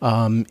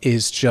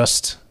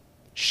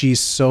she's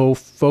so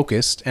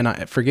focused,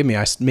 and forgive me,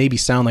 I maybe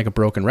sound like a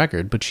broken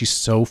record, but she's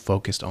so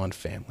focused on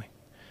family.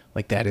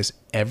 Like that is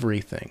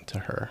everything to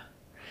her.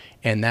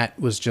 And that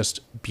was just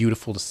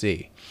beautiful to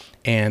see.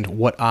 And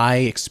what I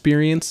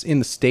experience in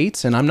the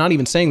States, and I'm not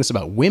even saying this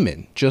about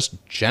women,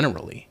 just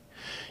generally,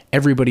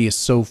 everybody is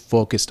so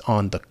focused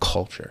on the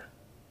culture,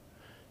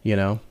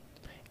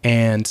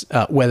 and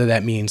whether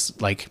that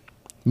means like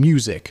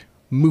music,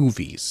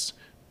 movies,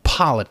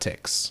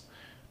 politics,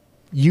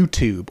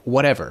 YouTube,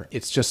 whatever.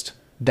 It's just,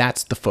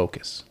 that's the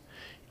focus.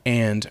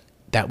 And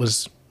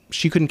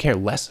she couldn't care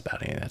less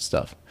about any of that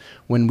stuff.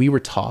 When we were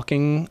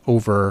talking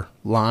over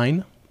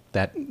Line,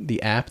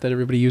 the app that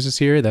everybody uses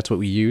here, that's what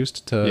we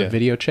used to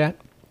video chat.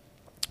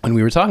 When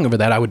we were talking over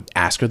that, I would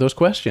ask her those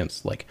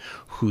questions, like,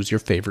 who's your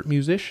favorite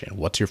musician?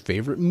 What's your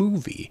favorite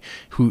movie?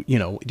 Do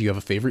you have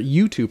a favorite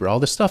YouTuber? All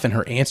this stuff. And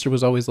her answer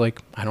was always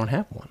like, I don't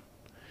have one.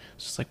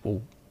 It's just like,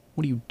 well,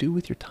 what do you do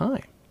with your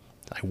time?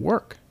 I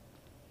work.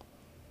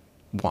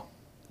 What?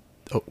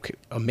 Okay,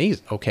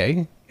 amazing.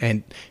 Okay.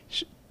 And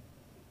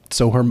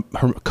so her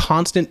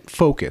constant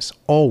focus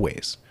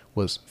always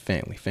was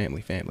family,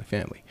 family, family,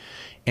 family.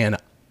 And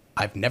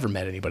I've never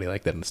met anybody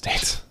like that in the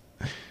States.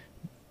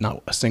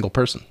 Not a single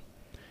person.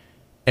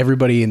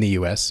 Everybody in the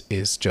U.S.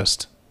 is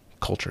just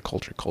culture,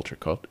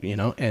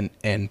 and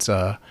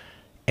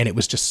it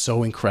was just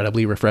so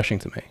incredibly refreshing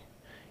to me.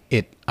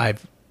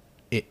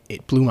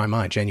 It blew my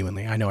mind,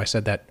 genuinely. I know I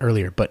said that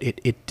earlier, but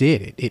it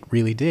did. It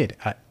really did.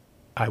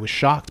 I was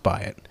shocked by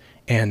it,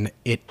 and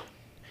it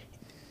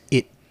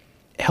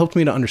helped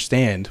me to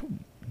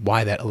understand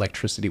why that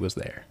electricity was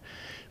there,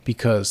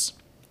 because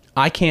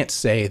I can't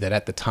say that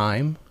at the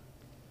time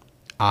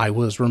I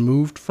was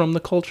removed from the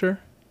culture,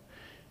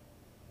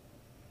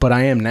 but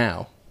I am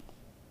now.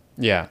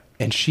 Yeah.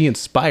 And she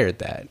inspired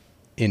that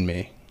in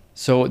me.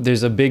 So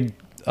there's a big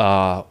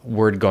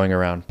word going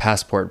around,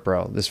 passport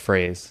bro, this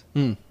phrase.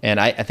 And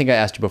I think I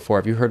asked you before,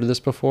 have you heard of this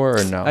before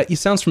or no? It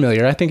sounds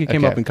familiar. I think it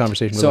came up in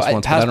conversation with us once, but I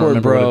don't passport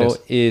remember bro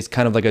what it is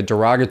kind of like a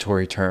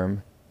derogatory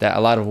term that a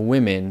lot of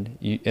women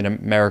in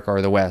America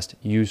or the West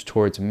use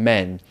towards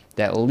men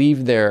that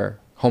leave their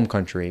home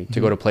country to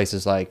go to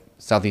places like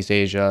Southeast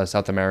Asia,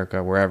 South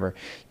America, wherever,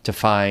 to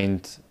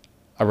find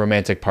a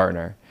romantic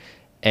partner.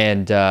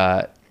 And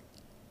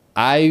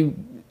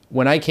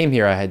when I came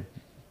here,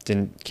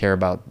 didn't care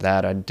about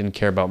that. I didn't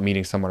care about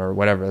meeting someone or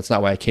whatever. That's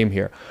not why I came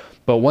here.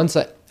 But once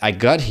I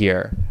got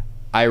here,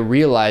 I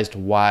realized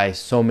why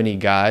so many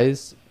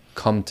guys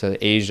come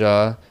to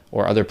Asia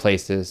or other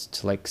places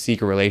to like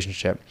seek a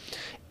relationship.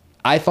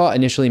 I thought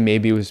initially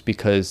maybe it was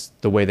because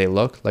the way they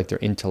look, like they're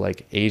into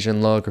like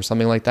Asian look or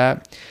something like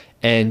that.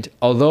 And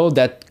although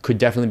that could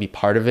definitely be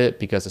part of it,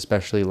 because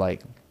especially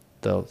like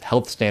the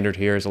health standard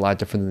here is a lot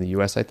different than the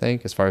US, I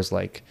think, as far as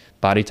like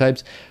body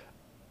types.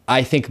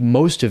 I think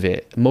most of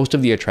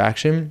the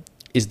attraction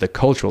is the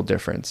cultural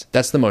difference.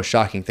 That's the most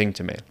shocking thing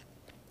to me.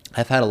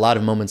 I've had a lot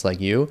of moments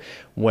like you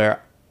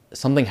where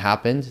something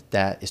happened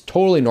that is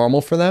totally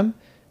normal for them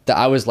that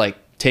I was like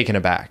taken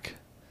aback.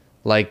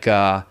 Like,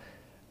 I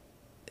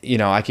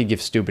could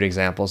give stupid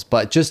examples,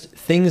 but just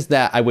things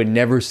that I would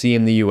never see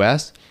in the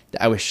US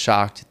that I was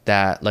shocked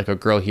that like a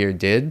girl here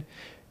did.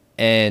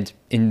 And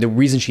the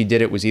reason she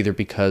did it was either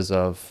because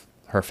of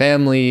her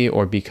family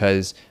or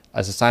because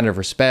as a sign of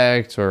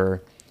respect,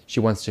 or she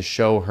wants to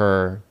show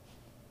her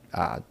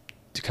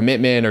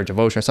commitment or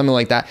devotion or something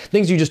like that.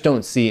 Things you just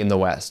don't see in the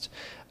West.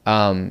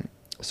 So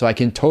I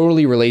can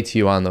totally relate to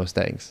you on those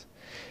things.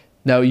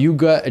 Now, you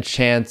got a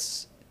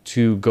chance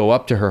to go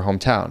up to her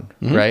hometown,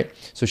 right?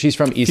 So she's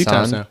from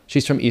Isan.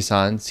 She's from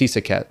Isan,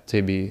 Sisaket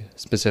to be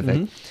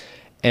specific.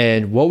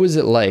 And what was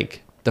it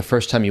like the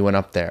first time you went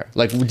up there?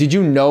 Like, did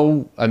you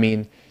know,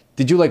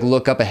 did you like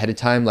look up ahead of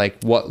time,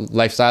 like what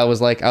lifestyle was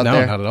like out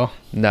there? No, not at all.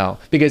 No,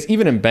 because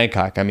even in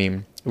Bangkok,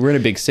 we're in a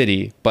big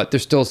city, but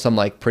there's still some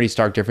like pretty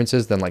stark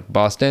differences than like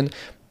Boston.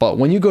 But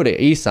when you go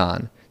to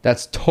Isan,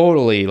 that's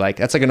totally like,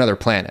 that's like another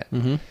planet.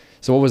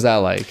 So what was that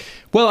like?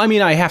 Well,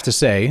 I have to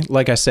say,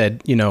 like I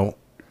said,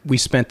 we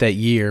spent that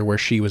year where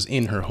she was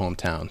in her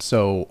hometown.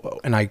 So,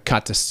 and I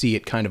got to see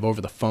it kind of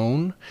over the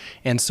phone.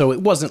 And so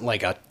it wasn't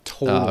like a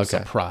total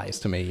surprise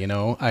to me,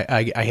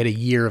 I had a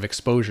year of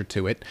exposure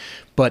to it,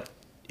 but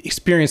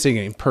experiencing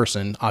it in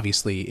person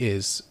obviously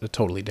is a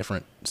totally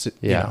different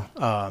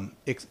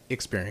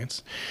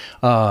experience.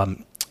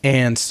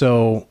 And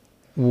so,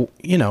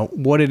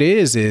 what it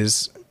is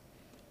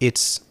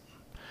it's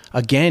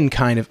again,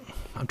 kind of,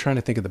 I'm trying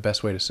to think of the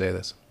best way to say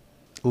this.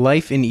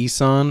 Life in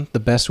Isan, the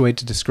best way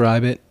to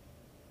describe it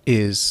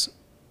is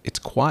it's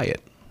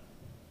quiet.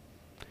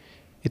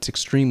 It's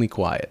extremely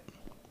quiet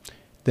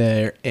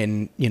there.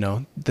 And,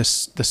 the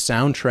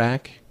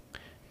soundtrack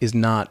is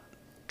not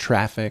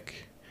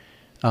traffic,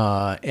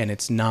 and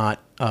it's not,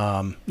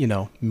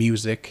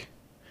 music.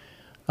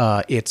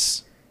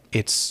 It's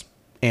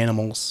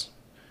animals.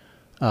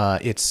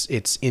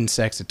 It's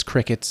insects. It's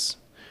crickets.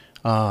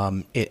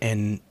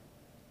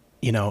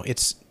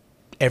 It's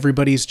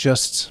everybody's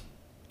just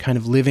kind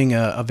of living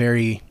a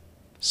very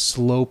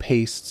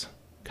slow-paced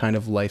kind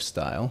of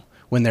lifestyle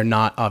when they're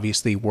not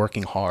obviously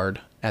working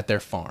hard at their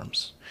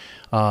farms.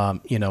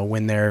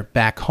 When they're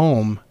back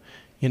home,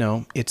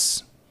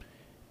 it's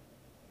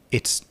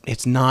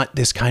not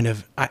this kind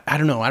of, I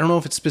don't know. I don't know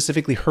if it's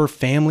specifically her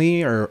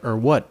family or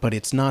what, but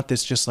it's not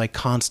this just like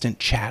constant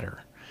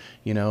chatter,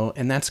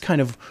 and that's kind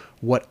of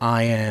what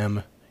I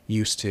am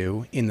used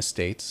to in the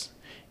States.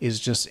 Is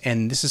just,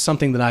 and this is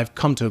something that I've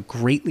come to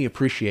greatly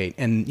appreciate.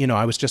 And,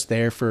 I was just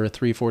there for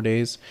 3-4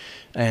 days,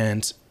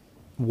 and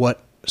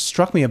what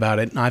struck me about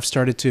it, and I've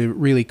started to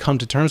really come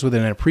to terms with it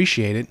and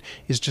appreciate it,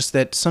 is just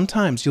that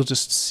sometimes you'll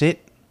just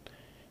sit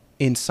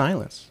in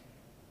silence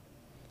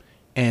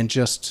and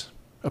just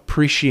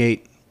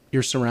appreciate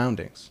your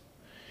surroundings.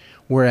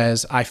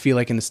 Whereas I feel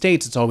like in the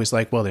States, it's always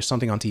like, well, there's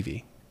something on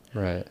TV.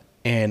 Right.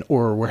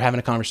 Or we're having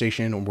a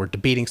conversation, or we're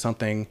debating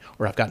something,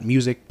 or I've got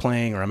music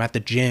playing, or I'm at the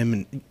gym,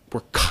 and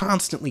we're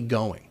constantly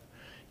going.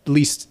 At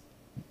least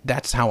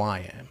that's how I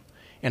am.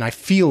 And I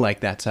feel like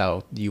that's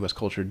how the U.S.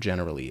 culture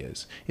generally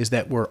is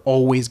that we're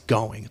always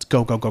going. It's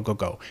go, go, go, go,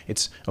 go.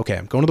 It's, okay,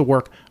 I'm going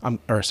to I'm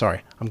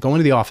going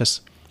to the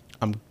office,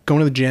 I'm going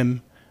to the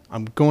gym,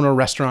 I'm going to a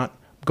restaurant,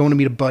 I'm going to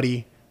meet a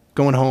buddy,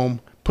 going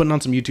home, putting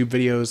on some YouTube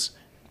videos,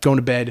 going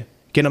to bed,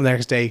 getting up the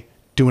next day,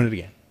 doing it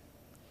again.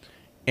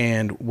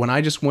 And when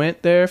I just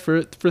went there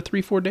for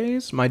 3-4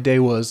 days, my day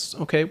was,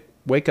 okay,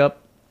 wake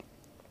up,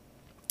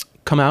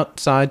 come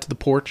outside to the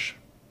porch,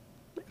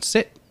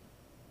 sit,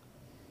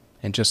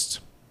 and just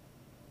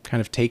kind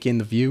of take in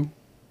the view.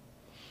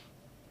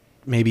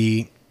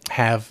 Maybe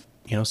have,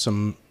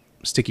 some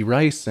sticky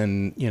rice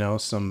and,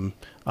 some,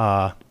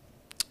 an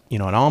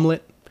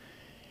omelet.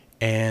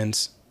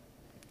 And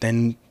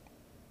then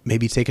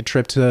maybe take a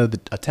trip to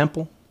a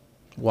temple,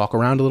 walk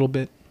around a little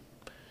bit,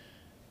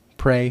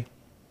 pray,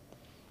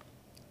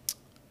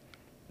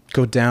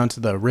 go down to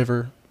the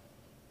river,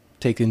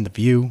 take in the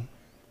view,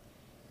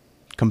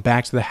 come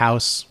back to the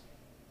house,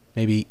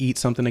 maybe eat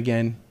something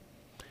again.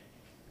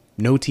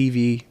 No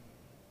TV,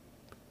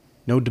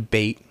 no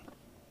debate,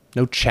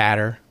 no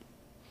chatter.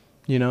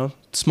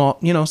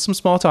 Some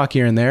small talk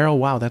here and there. Oh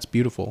wow, that's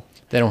beautiful.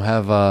 They don't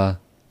have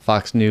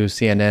Fox News,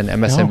 CNN,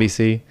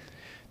 MSNBC.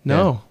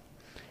 No. Yeah.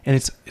 And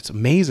it's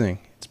amazing.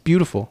 It's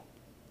beautiful.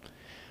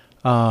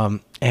 I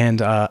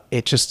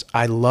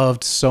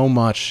loved so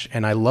much,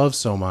 and I love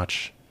so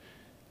much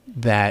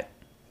that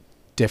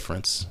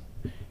difference.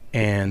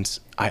 And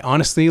I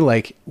honestly,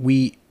 like,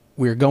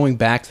 we're going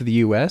back to the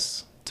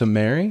US to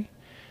marry,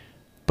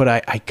 but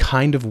I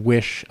kind of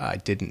wish I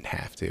didn't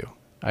have to.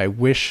 I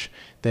wish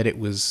that it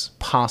was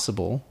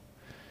possible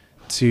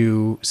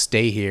to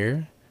stay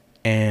here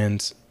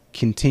and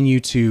continue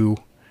to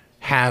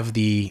have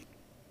the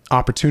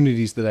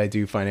opportunities that I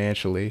do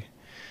financially,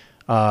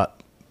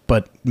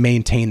 but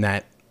maintain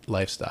that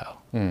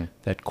lifestyle,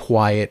 that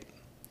quiet,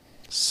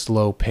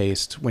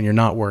 slow-paced, when you're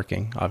not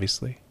working,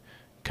 obviously,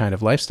 kind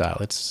of lifestyle.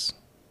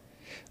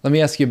 Let me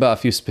ask you about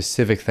a few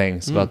specific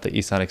things about the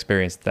Isan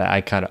experience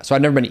that so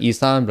I've never been to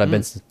Isan, but I've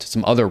been to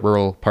some other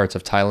rural parts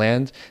of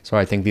Thailand. So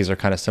I think these are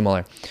kind of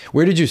similar.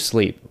 Where did you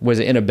sleep? Was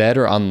it in a bed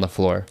or on the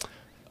floor?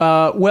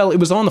 Well, it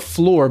was on the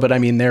floor, but I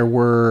mean, there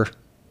were,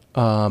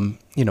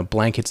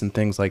 blankets and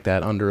things like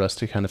that under us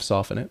to kind of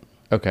soften it.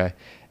 Okay.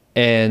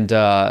 And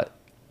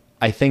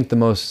I think the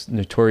most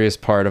notorious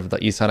part of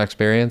the Isan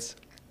experience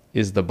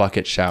is the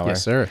bucket shower.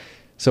 Yes, sir.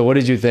 So what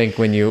did you think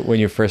when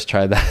you first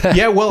tried that?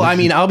 Yeah, well, I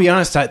mean, I'll be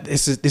honest.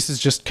 This is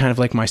just kind of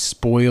like my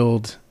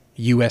spoiled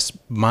U.S.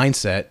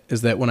 mindset.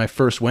 Is that when I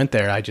first went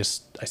there, I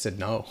said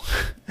no.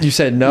 You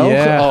said no?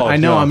 Yeah, oh, I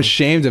know. No. I'm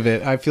ashamed of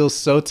it. I feel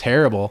so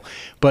terrible.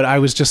 But I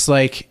was just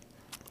like,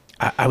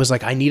 I was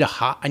like, I need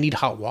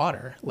hot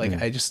water. Like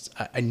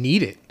I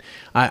need it.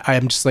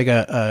 I'm just like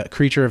a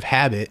creature of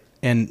habit.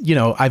 And,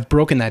 I've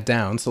broken that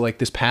down. So like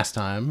this past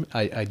time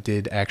I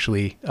did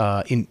actually,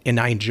 and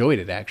I enjoyed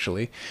it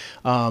actually.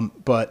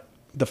 But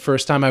the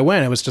first time I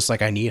went, I was just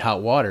like, I need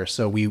hot water.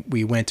 So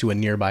we went to a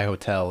nearby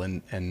hotel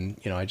and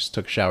I just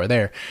took a shower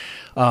there.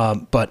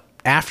 But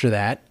after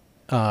that,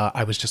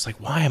 I was just like,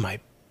 why am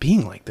I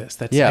being like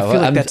this?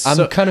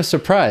 I'm kind of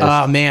surprised.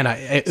 Oh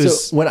man.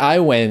 So when I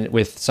went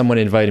with someone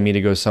invited me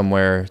to go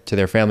somewhere to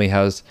their family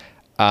house,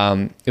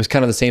 it was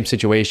kind of the same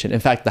situation. In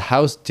fact, the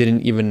house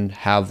didn't even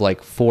have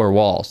like 4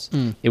 walls.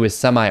 It was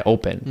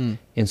semi-open.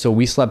 And so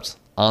we slept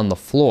on the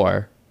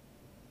floor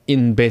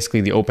in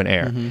basically the open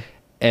air.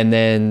 And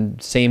then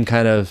same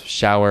kind of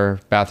shower,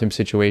 bathroom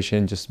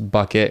situation, just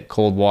bucket,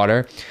 cold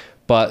water.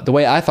 But the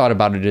way I thought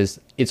about it is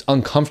it's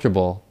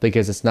uncomfortable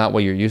because it's not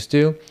what you're used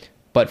to.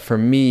 But for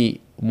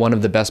me, one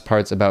of the best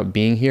parts about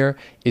being here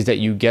is that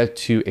you get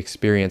to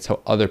experience how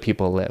other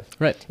people live.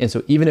 Right. And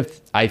so even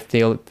if I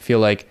feel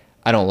like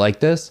I don't like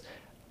this,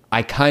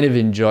 I kind of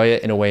enjoy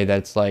it in a way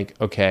that's like,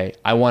 okay,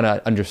 I want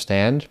to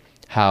understand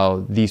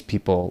how these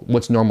people,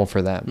 what's normal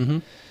for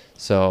them.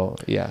 So,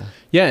 yeah.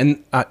 Yeah,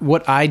 and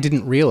what I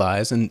didn't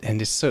realize, and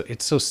it's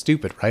so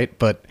stupid, right?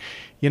 But,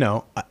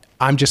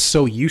 I'm just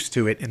so used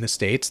to it in the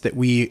States that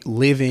we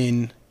live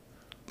in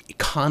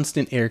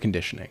constant air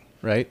conditioning,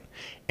 right?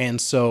 And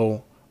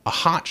so a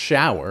hot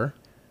shower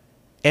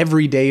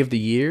every day of the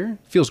year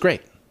feels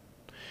great.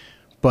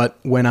 But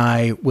when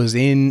I was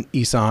in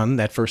Isan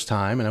that first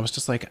time, and I was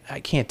just like, I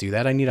can't do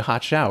that. I need a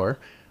hot shower.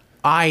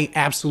 I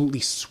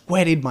absolutely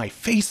sweated my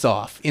face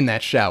off in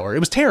that shower. It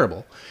was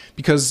terrible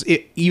because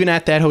even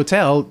at that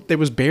hotel, there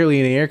was barely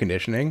any air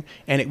conditioning,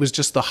 and it was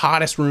just the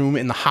hottest room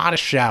in the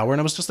hottest shower. And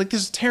I was just like,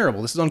 this is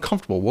terrible. This is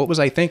uncomfortable. What was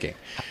I thinking?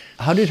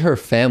 How did her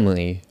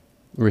family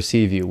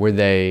receive you? Were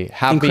they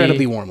happy?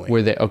 Incredibly warmly.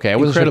 Were they okay? I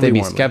wasn't sure if they'd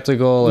be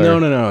skeptical. Or...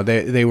 No.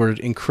 They were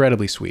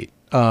incredibly sweet.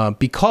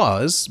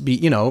 Because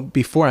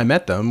before I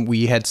met them,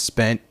 we had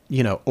spent,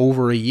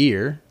 over a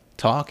year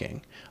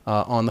talking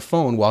on the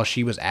phone while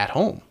she was at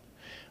home.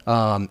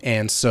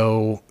 And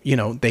so,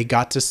 they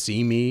got to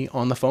see me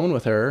on the phone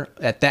with her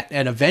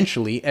and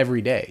eventually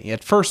every day.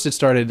 At first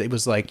it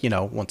was like,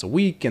 once a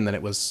week, and then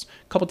it was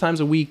a couple times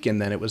a week,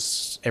 and then it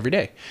was every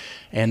day.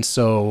 And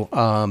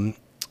so,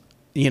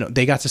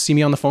 they got to see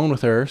me on the phone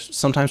with her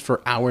sometimes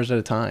for hours at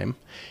a time.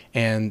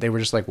 And they were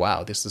just like,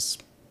 wow, this is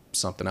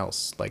something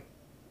else. Like,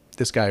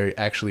 this guy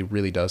actually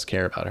really does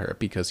care about her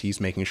because he's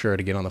making sure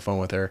to get on the phone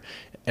with her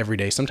every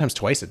day, sometimes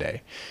twice a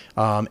day.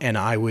 And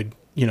I would,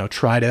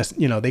 try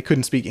to, they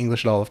couldn't speak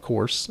English at all, of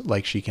course,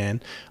 like she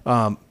can.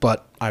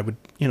 But I would,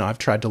 I've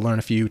tried to learn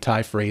a few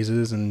Thai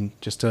phrases and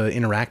just to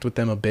interact with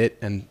them a bit.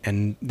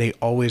 And they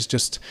always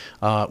just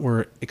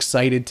were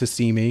excited to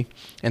see me.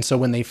 And so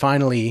when they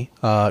finally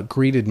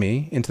greeted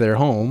me into their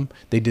home,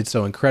 they did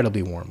so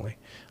incredibly warmly.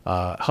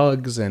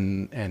 Hugs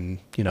and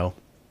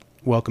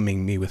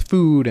welcoming me with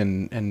food,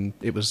 and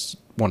it was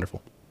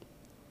wonderful.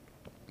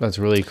 That's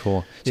really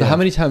cool. So how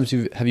many times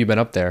have you been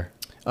up there?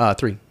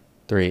 3.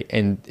 3.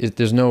 And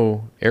there's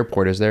no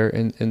airport, is there,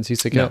 in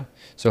Sisika? No.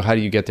 So how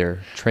do you get there?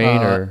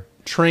 Train or?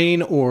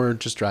 Train or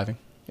just driving.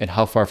 And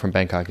how far from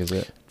Bangkok is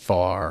it?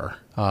 Far.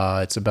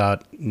 It's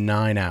about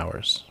 9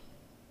 hours.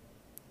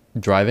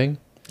 Driving?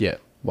 Yeah.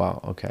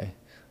 Wow. Okay.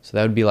 So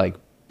that would be like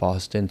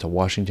Boston to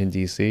Washington,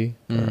 D.C.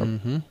 or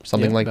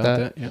something like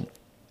that. Yeah.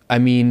 I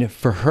mean,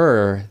 for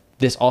her,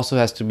 this also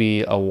has to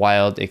be a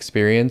wild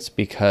experience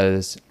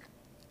because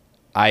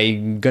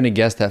I'm going to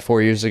guess that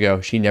 4 years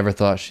ago, she never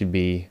thought she'd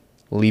be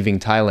leaving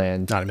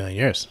Thailand. Not a million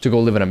years. To go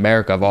live in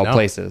America of all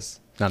places.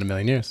 Not a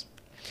million years.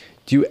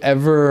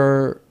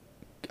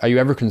 Are you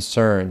ever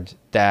concerned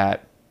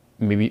that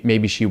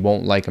maybe she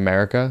won't like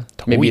America?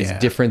 Maybe it's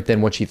different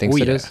than what she thinks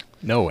it is?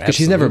 No, because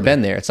she's never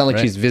been there. It's not like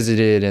she's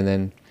visited and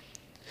then,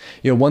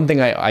 one thing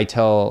I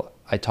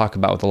talk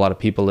about with a lot of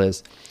people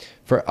is,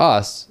 for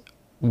us,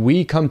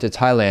 we come to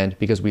Thailand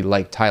because we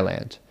like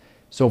Thailand.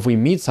 So if we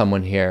meet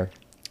someone here,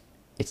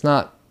 it's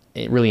not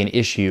really an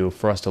issue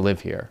for us to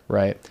live here,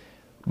 right?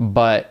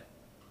 But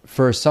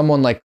for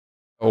someone like,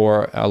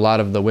 or a lot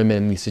of the women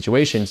in these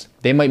situations,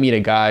 they might meet a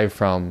guy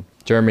from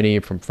Germany,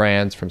 from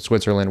France, from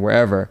Switzerland,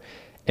 wherever,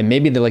 and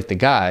maybe they like the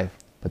guy,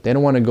 but they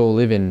don't want to go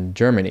live in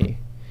Germany.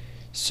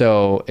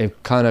 So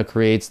it kind of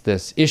creates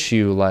this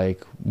issue,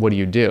 like, what do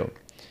you do?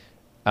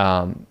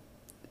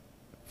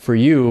 For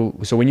you,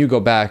 so when you go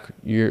back,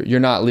 you're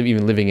not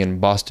even living in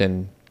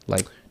Boston,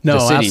 like no,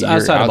 the city.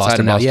 outside of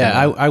Boston now.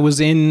 Yeah, I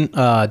was in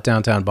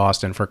downtown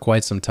Boston for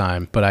quite some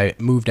time, but I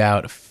moved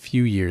out a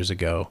few years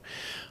ago,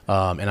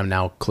 and I'm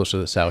now closer to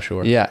the South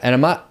Shore. Yeah,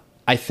 and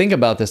I think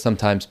about this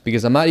sometimes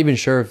because I'm not even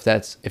sure if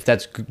that's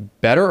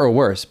better or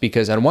worse.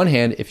 Because on one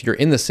hand, if you're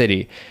in the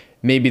city,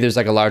 maybe there's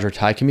like a larger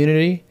Thai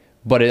community,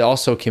 but it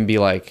also can be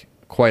like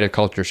quite a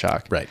culture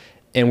shock. Right.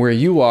 And where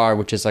you are,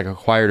 which is like a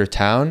quieter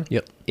town,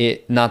 yep.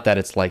 Not that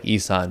it's like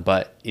Isan,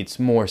 but it's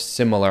more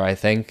similar, I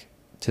think,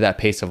 to that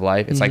pace of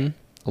life. It's like a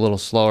little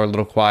slower, a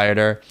little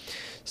quieter.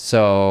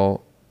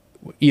 So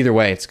either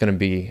way, it's going to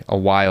be a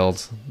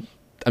wild.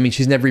 I mean,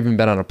 she's never even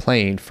been on a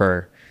plane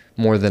for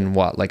more than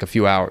like a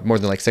few hours, more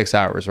than like 6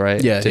 hours,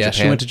 right? Yeah, Japan.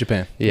 She went to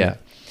Japan. Yeah.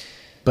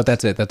 But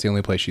that's it. That's the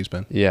only place she's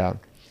been. Yeah.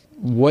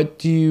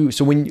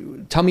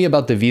 Tell me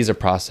about the visa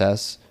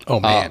process. Oh,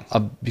 man.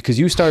 Because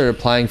you started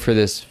applying for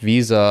this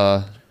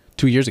visa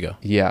 2 years ago.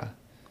 Yeah.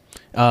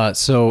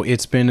 So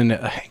it's been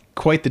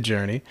quite the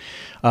journey.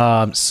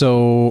 When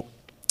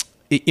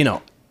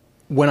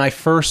I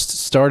first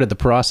started the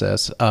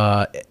process,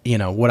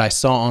 what I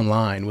saw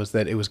online was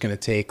that it was going to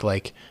take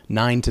like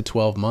 9 to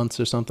 12 months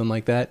or something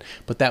like that.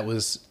 But that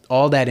was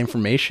all that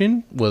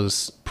information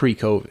was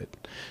pre-COVID.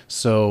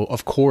 So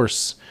of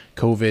course,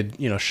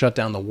 COVID, shut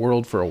down the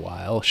world for a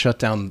while, shut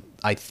down,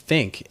 I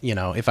think,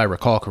 if I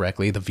recall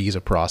correctly, the visa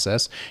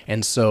process.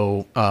 And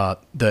so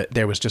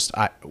there was just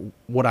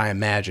what I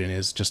imagine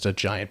is just a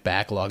giant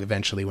backlog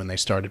eventually when they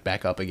started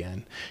back up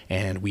again.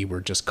 And we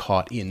were just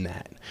caught in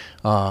that.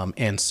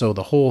 And so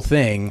the whole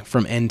thing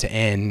from end to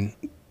end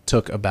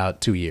took about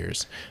 2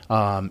 years.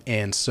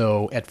 And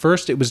so at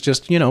first it was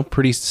just,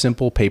 pretty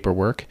simple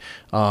paperwork.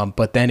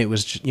 But then it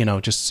was,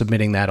 just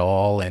submitting that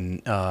all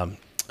and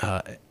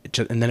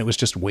then it was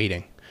just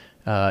waiting.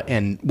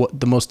 And what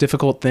the most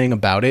difficult thing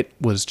about it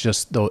was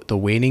just the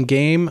waiting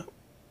game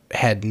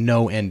had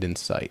no end in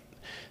sight.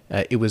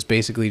 It was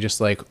basically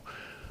just like,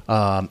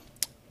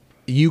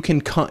 you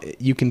can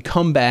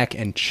come back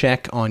and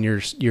check on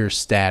your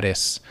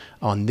status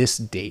on this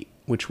date,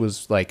 which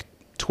was like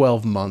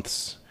 12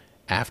 months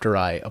after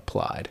I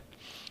applied.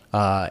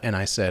 And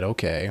I said,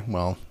 okay,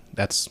 well,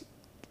 that's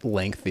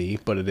lengthy,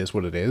 but it is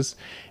what it is.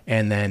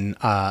 And then,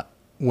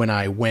 when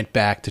I went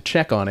back to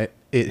check on it,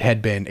 it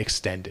had been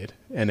extended,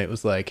 and it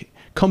was like,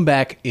 come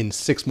back in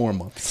 6 more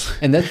months.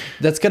 And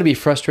that's got to be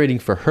frustrating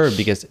for her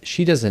because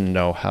she doesn't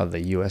know how the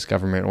U.S.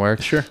 government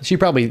works. Sure. She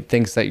probably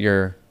thinks that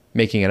you're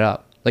making it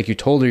up. Like you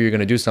told her you're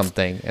going to do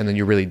something, and then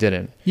you really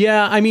didn't.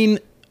 Yeah, I mean,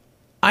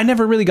 I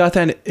never really got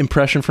that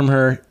impression from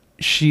her.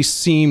 She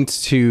seemed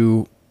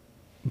to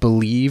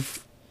believe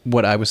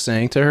what I was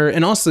saying to her,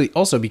 and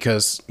also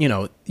because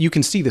you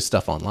can see this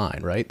stuff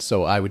online, right?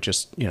 So I would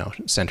just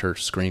send her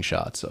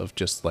screenshots of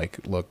just like,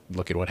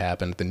 look at what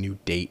happened. The new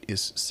date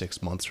is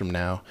 6 months from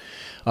now.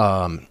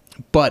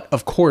 But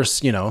of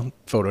course,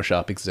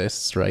 Photoshop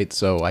exists, right?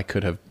 So I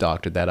could have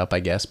doctored that up,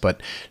 I guess.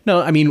 But no,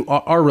 I mean,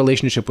 our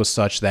relationship was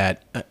such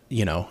that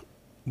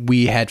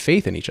we had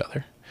faith in each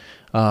other.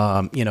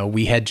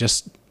 We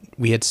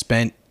had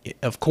spent,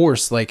 of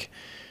course, like,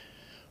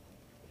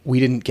 we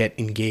didn't get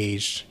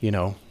engaged,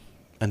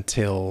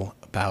 until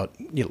about,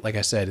 like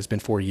I said, it's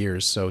been 4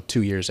 years. So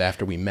 2 years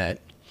after we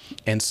met.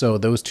 And so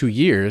those 2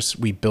 years,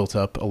 we built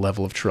up a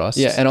level of trust.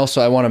 Yeah. And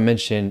also I want to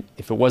mention,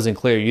 if it wasn't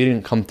clear, you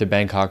didn't come to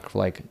Bangkok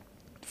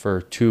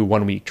for 2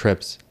 1-week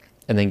trips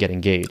and then get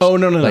engaged. Oh,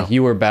 no. Like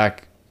you were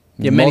back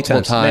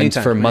multiple times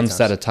for months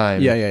at a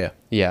time. Yeah.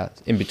 Yeah.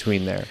 In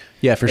between there.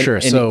 Yeah, for sure.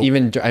 And so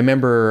even I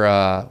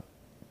remember,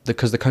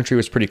 because the country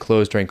was pretty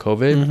closed during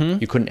COVID,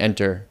 you couldn't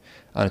enter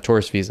on a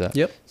tourist visa.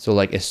 Yep. So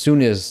like as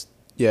soon as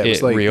it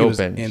was like reopened,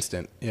 it was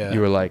instant. Yeah. You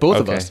were like, both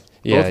okay. of us.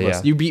 Yeah, Both of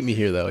us. You beat me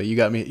here though. You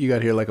got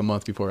here like a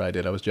month before I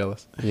did. I was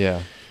jealous.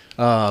 Yeah.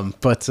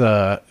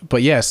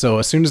 But yeah, so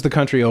as soon as the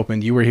country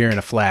opened, you were here in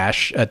a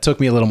flash. It took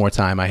me a little more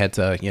time. I had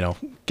to,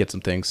 get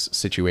some things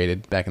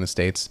situated back in the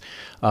States.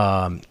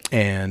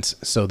 And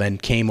so then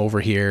came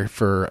over here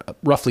for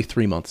roughly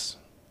 3 months.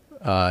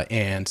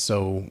 And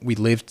so we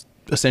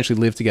essentially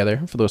lived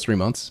together for those 3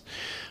 months.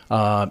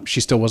 She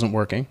still wasn't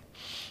working.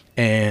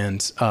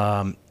 And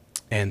so,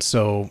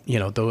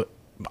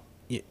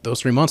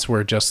 those 3 months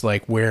were just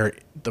like where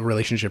the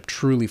relationship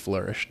truly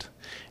flourished.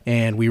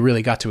 And we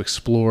really got to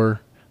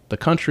explore the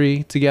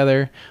country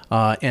together,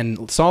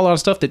 and saw a lot of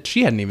stuff that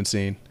she hadn't even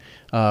seen,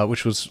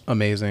 which was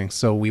amazing.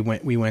 So we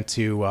went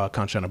to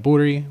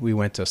Kanchanaburi, we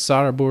went to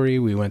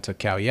Saraburi, we went to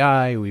Khao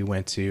Yai, we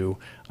went to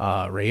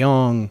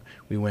Rayong,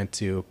 we went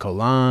to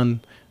Kolan,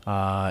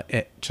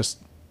 just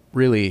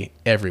really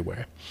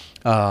everywhere.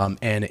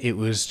 And it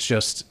was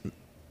just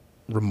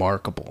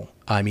remarkable.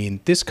 I mean,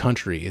 this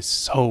country is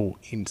so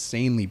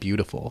insanely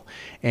beautiful,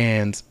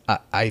 and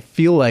I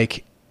feel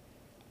like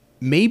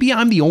maybe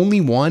I'm the only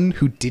one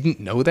who didn't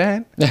know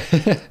that,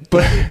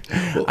 but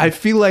I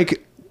feel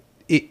like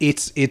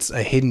it's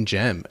a hidden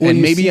gem. Well,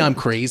 and maybe I'm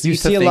crazy. You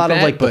see a lot of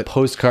like the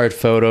postcard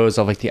photos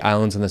of like the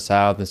islands in the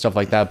south and stuff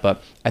like that.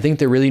 But I think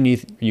the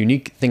really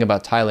unique thing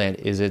about Thailand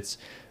is it's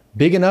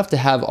big enough to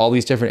have all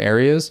these different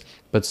areas,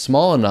 but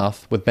small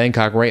enough with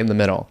Bangkok right in the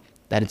middle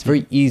that it's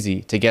very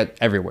easy to get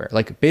everywhere.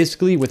 Like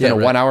basically within a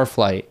 1 hour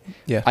flight,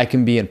 I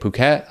can be in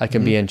Phuket, I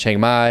can be in Chiang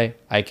Mai,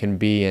 I can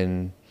be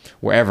in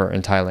wherever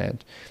in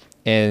Thailand.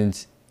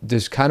 And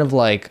there's kind of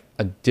like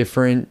a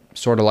different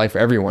sort of life for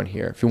everyone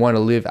here. If you want to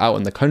live out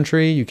in the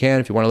country, you can.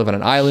 If you want to live on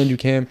an island, you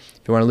can.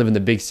 If you want to live in the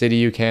big city,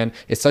 you can.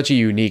 It's such a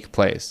unique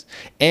place.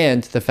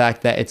 And the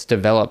fact that it's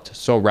developed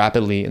so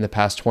rapidly in the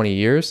past 20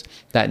 years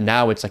that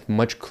now it's like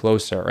much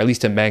closer, or at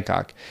least in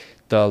Bangkok.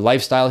 The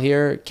lifestyle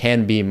here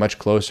can be much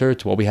closer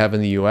to what we have in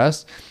the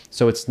US.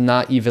 So it's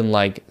not even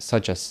like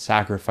such a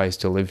sacrifice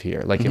to live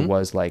here like it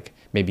was like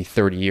maybe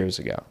 30 years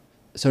ago.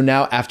 So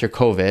now after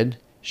COVID,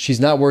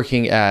 she's not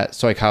working at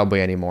Soi Cowboy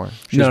anymore.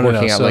 She's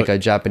working at like a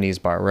Japanese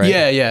bar, right?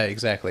 Yeah,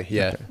 exactly.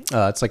 Yeah.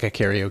 Okay. It's like a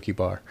karaoke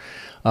bar.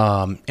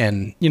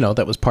 And,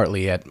 that was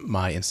partly at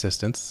my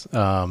insistence.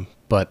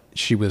 But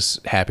she was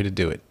happy to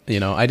do it.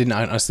 I didn't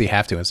honestly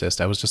have to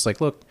insist. I was just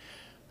like, look,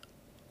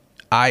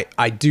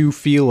 I do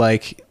feel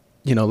like,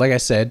 like I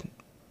said,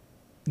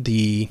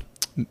 the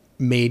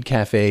maid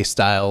cafe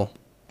style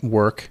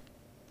work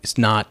is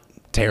not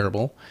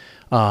terrible.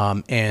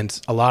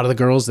 And a lot of the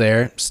girls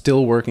there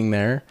still working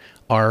there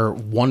are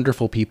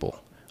wonderful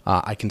people.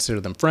 I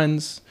consider them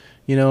friends.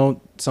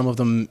 Some of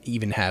them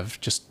even have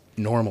just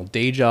normal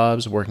day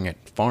jobs, working at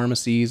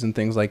pharmacies and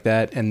things like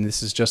that. And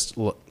this is just,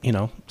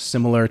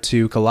 similar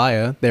to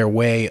Kalaya, their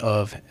way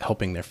of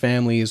helping their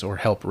families or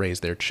help raise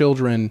their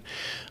children.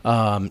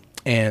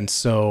 And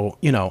so,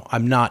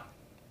 I'm not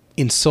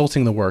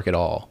insulting the work at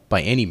all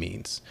by any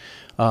means.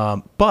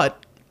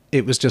 But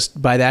it was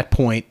just by that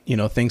point,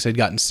 things had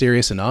gotten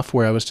serious enough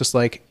where I was just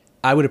like,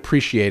 I would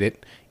appreciate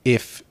it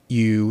if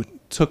you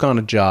took on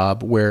a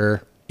job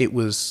where it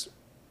was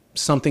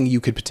something you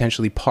could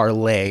potentially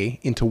parlay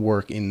into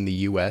work in the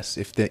US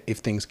if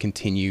things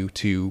continue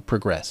to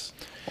progress.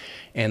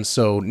 And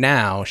so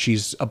now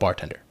she's a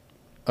bartender.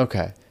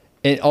 Okay.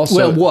 And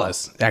also, it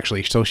was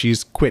actually. So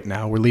she's quit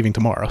now. We're leaving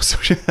tomorrow. So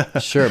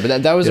sure,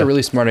 but that was a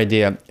really smart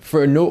idea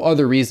for no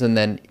other reason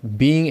than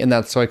being in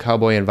that Soi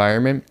Cowboy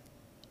environment.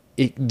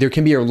 There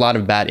can be a lot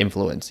of bad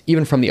influence,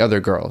 even from the other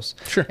girls.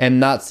 Sure.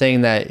 And not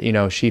saying that,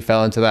 she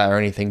fell into that or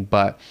anything,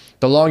 but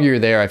the longer you're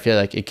there, I feel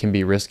like it can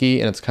be risky,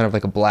 and it's kind of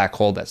like a black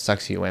hole that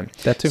sucks you in.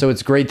 That too. So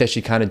it's great that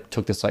she kind of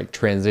took this like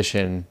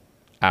transition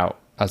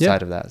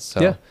outside of that.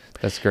 So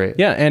that's great.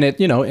 Yeah. And and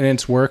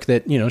it's work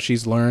that,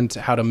 she's learned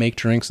how to make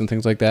drinks and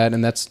things like that.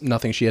 And that's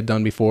nothing she had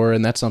done before.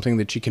 And that's something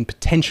that she can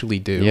potentially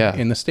do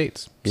in the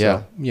States.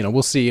 So,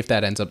 we'll see if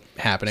that ends up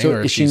happening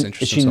or if she's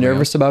interested. Is she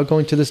nervous about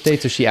going to the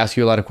States? Does she ask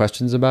you a lot of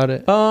questions about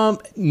it?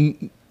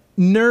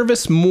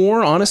 Nervous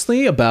more,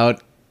 honestly,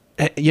 about,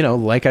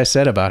 like I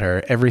said about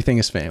her, everything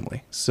is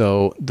family.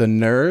 So the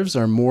nerves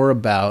are more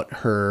about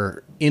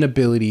her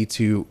inability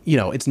to,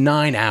 it's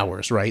 9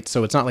 hours, right?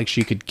 So it's not like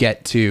she could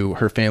get to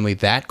her family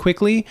that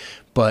quickly,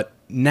 but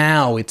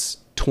now it's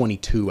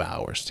 22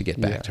 hours to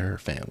get back to her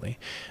family.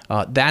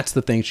 That's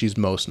the thing she's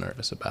most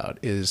nervous about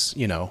is,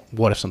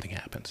 what if something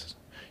happens?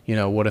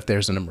 What if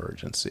there's an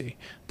emergency?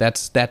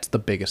 That's the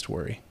biggest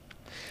worry.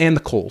 And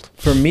the cold.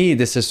 For me,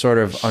 this is sort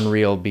of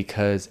unreal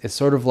because it's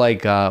sort of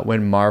like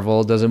when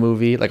Marvel does a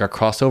movie, like a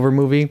crossover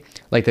movie.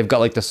 Like they've got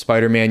like the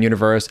Spider-Man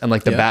universe and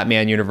like the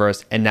Batman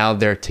universe, and now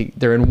they're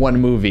in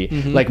one movie.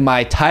 Like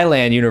my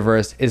Thailand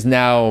universe is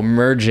now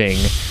merging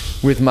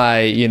with my,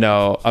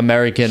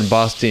 American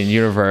Boston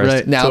universe.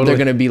 Right, now they're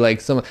going to be like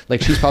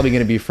she's probably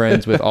going to be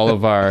friends with all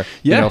of our,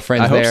 friends there.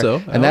 I hope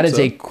so. And that is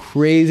a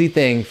crazy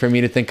thing for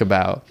me to think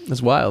about.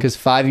 It's wild. Because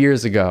 5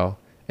 years ago,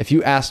 if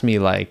you asked me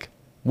like,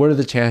 what are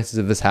the chances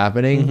of this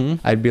happening?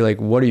 I'd be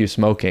like, what are you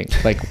smoking?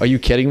 Like, are you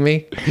kidding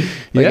me?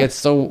 It's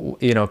so,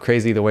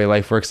 crazy the way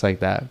life works like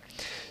that.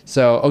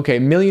 So, okay,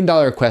 $1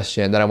 million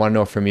question that I want to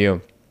know from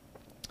you.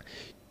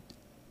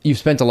 you've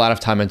spent a lot of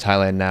time in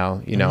Thailand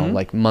now, you know,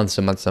 like months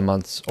and months and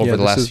months over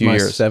the last few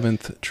years. This is my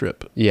 7th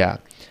trip. Yeah.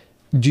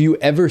 Do you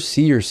ever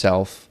see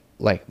yourself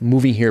like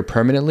moving here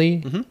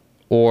permanently,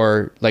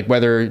 or like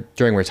whether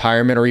during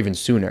retirement or even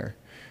sooner?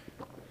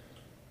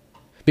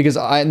 Because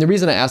and the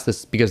reason I ask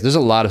this, because there's a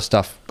lot of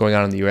stuff going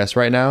on in the US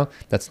right now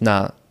that's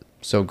not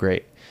so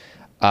great.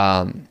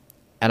 And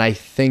I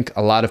think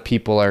a lot of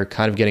people are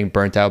kind of getting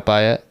burnt out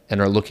by it and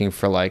are looking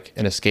for like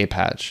an escape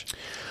hatch.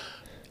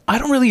 I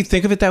don't really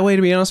think of it that way,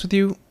 to be honest with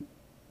you.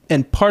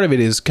 And part of it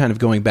is kind of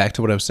going back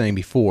to what I was saying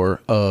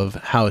before of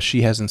how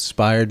she has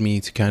inspired me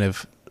to kind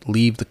of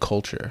leave the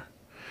culture,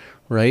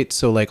 right?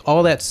 So like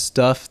all that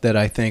stuff that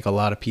I think a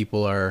lot of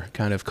people are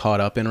kind of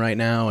caught up in right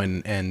now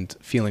and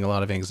feeling a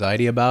lot of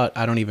anxiety about,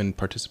 I don't even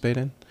participate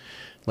in.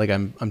 Like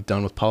I'm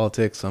done with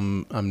politics.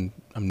 I'm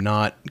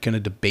not going to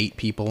debate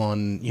people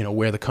on, you know,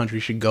 where the country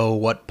should go,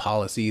 what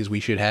policies we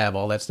should have,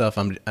 all that stuff.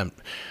 I'm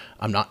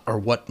not, or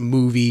what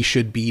movie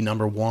should be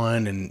number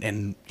one,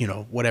 and you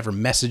know, whatever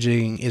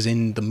messaging is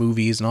in the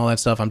movies and all that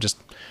stuff. I'm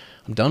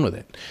done with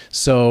it.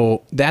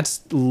 So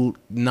that's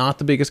not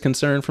the biggest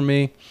concern for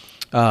me,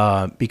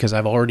 because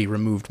I've already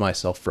removed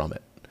myself from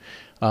it.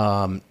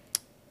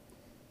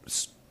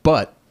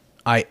 But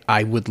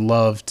I would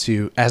love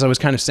to, as I was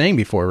kind of saying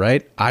before,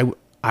 right?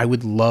 I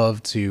would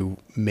love to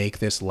make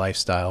this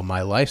lifestyle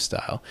my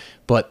lifestyle,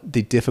 but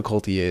the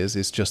difficulty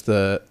is just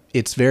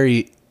it's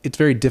very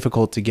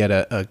difficult to get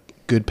a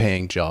good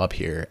paying job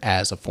here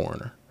as a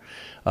foreigner.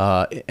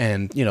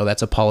 And you know,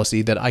 that's a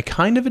policy that I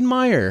kind of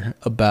admire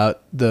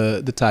about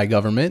the Thai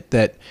government,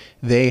 that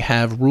they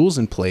have rules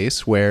in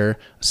place where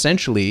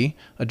essentially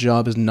a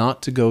job is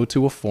not to go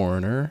to a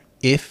foreigner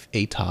if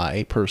a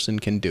Thai person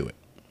can do it.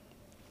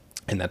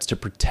 And that's to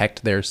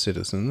protect their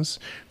citizens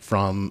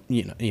from,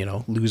 you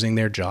know, losing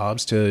their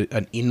jobs to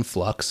an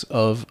influx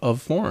of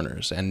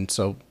foreigners. And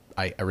so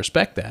I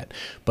respect that.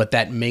 But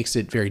that makes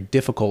it very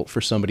difficult for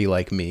somebody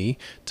like me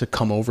to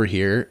come over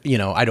here. You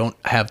know, I don't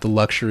have the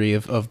luxury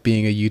of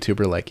being a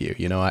YouTuber like you.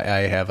 You know,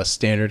 I have a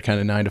standard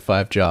kind of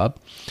 9-to-5 job.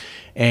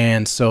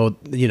 And so,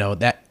 you know,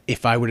 that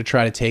if I were to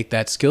try to take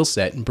that skill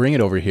set and bring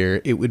it over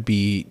here, it would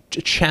be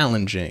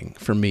challenging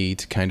for me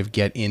to kind of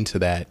get into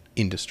that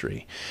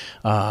industry,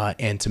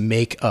 and to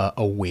make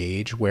a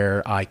wage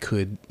where I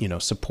could, you know,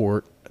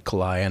 support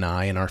Kalai and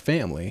I and our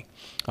family,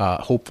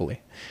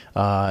 hopefully,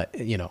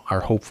 you know,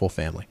 our hopeful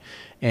family.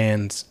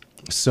 And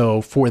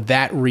so for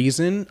that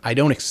reason, I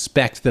don't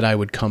expect that I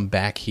would come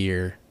back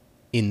here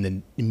in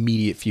the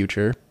immediate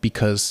future,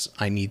 because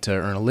I need to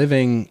earn a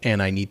living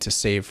and I need to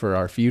save for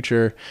our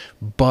future.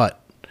 But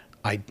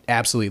I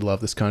absolutely love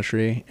this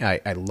country.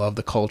 I love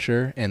the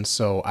culture. And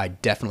so I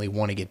definitely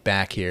want to get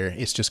back here.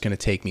 It's just going to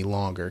take me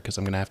longer because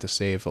I'm going to have to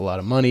save a lot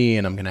of money,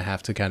 and I'm going to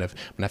have to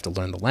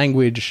learn the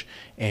language,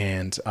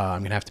 and I'm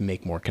going to have to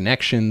make more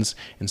connections.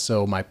 And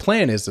so my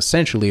plan is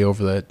essentially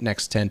over the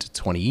next 10 to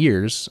 20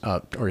 years,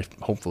 or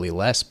hopefully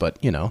less, but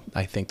you know,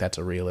 I think that's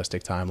a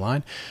realistic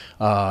timeline.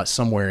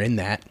 Somewhere in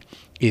that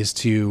is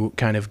to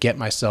kind of get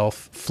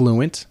myself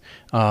fluent,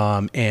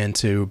 and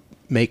to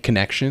make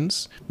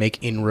connections, make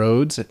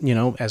inroads, you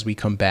know, as we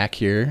come back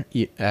here,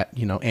 you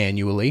know,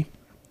 annually,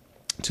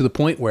 to the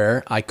point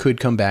where I could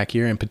come back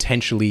here and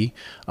potentially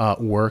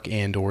work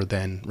and or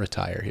then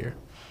retire here.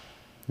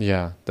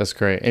 Yeah, that's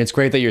great. And it's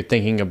great that you're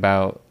thinking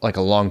about like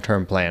a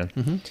long-term plan.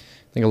 I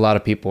think a lot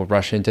of people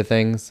rush into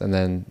things and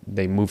then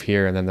they move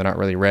here and then they're not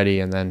really ready,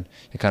 and then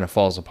it kind of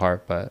falls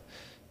apart. But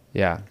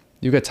yeah,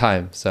 you got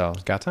time. So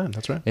got time.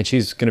 That's right. And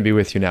she's going to be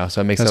with you now,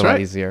 so it makes it a lot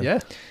easier. Yeah.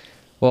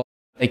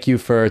 Thank you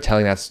for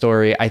telling that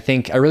story. I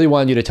think I really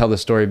wanted you to tell the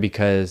story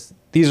because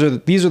these are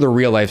the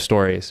real life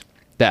stories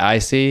that I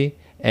see,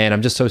 and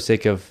I'm just so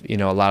sick of, you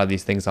know, a lot of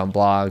these things on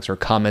blogs or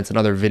comments and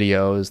other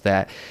videos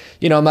that,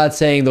 you know, I'm not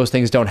saying those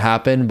things don't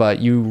happen, but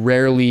you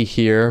rarely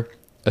hear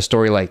a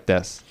story like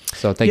this.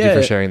 So thank you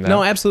for sharing that.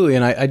 No, absolutely.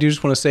 And I do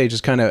just want to say,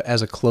 just kind of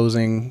as a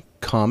closing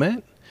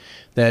comment,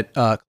 that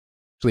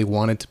actually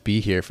wanted to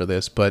be here for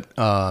this, but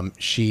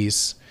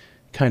she's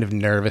kind of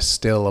nervous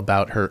still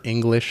about her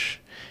English.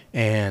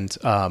 And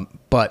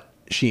but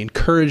she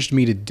encouraged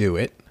me to do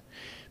it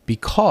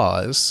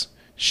because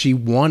she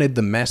wanted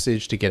the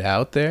message to get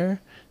out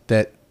there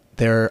that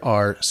there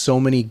are so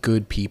many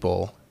good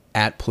people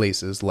at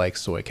places like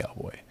Soi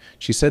Cowboy.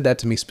 She said that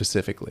to me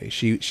specifically.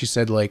 She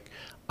said, like,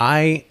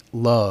 I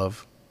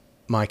love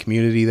my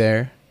community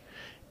there,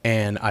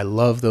 and I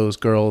love those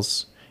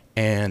girls,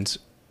 and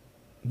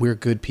we're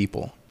good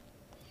people.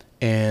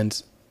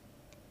 And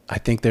I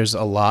think there's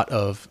a lot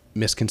of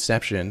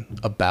misconception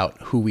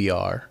about who we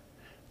are,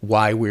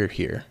 why we're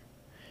here.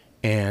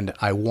 And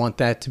I want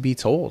that to be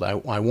told. I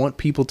want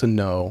people to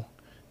know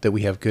that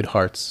we have good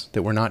hearts,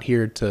 that we're not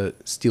here to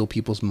steal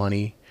people's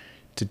money,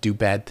 to do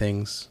bad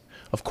things.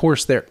 Of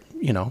course, there,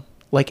 you know,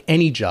 like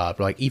any job,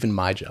 like even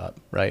my job,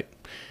 right?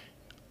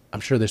 I'm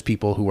sure there's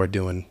people who are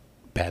doing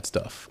bad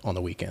stuff on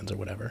the weekends or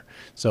whatever.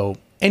 So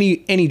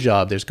any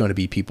job, there's going to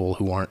be people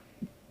who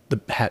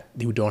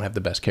who don't have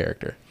the best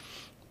character.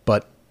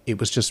 But it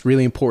was just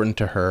really important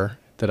to her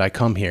that I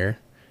come here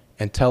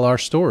and tell our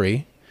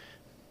story,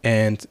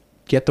 and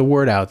get the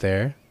word out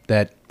there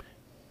that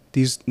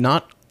these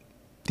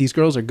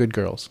girls are good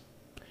girls,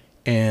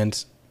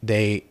 and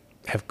they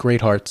have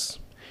great hearts,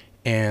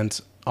 and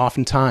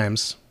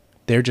oftentimes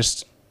they're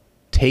just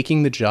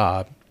taking the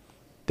job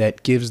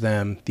that gives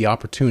them the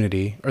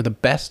opportunity, or the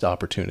best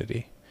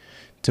opportunity,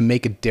 to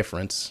make a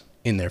difference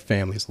in their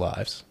families'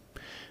 lives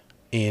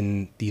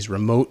in these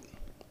remote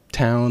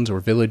towns or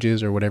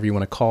villages or whatever you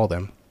want to call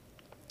them,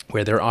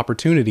 where their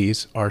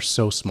opportunities are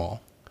so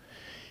small.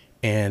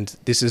 And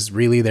this is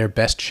really their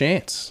best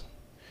chance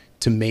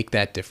to make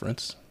that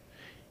difference.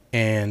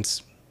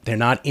 And they're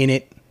not in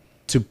it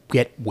to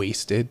get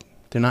wasted.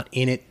 They're not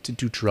in it to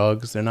do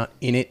drugs. They're not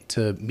in it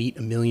to meet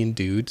a million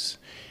dudes.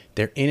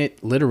 They're in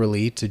it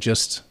literally to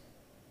just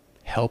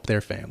help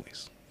their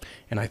families.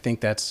 And I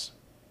think that's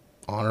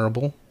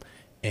honorable.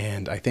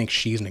 And I think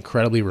she's an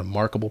incredibly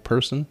remarkable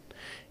person.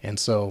 And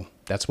so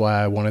that's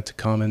why I wanted to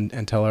come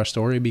and tell our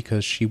story,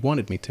 because she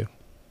wanted me to.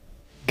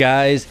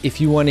 Guys,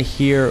 if you want to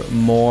hear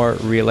more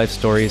real life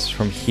stories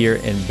from here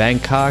in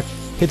Bangkok,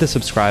 hit the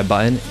subscribe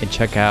button and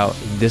check out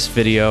this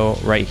video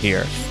right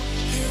here.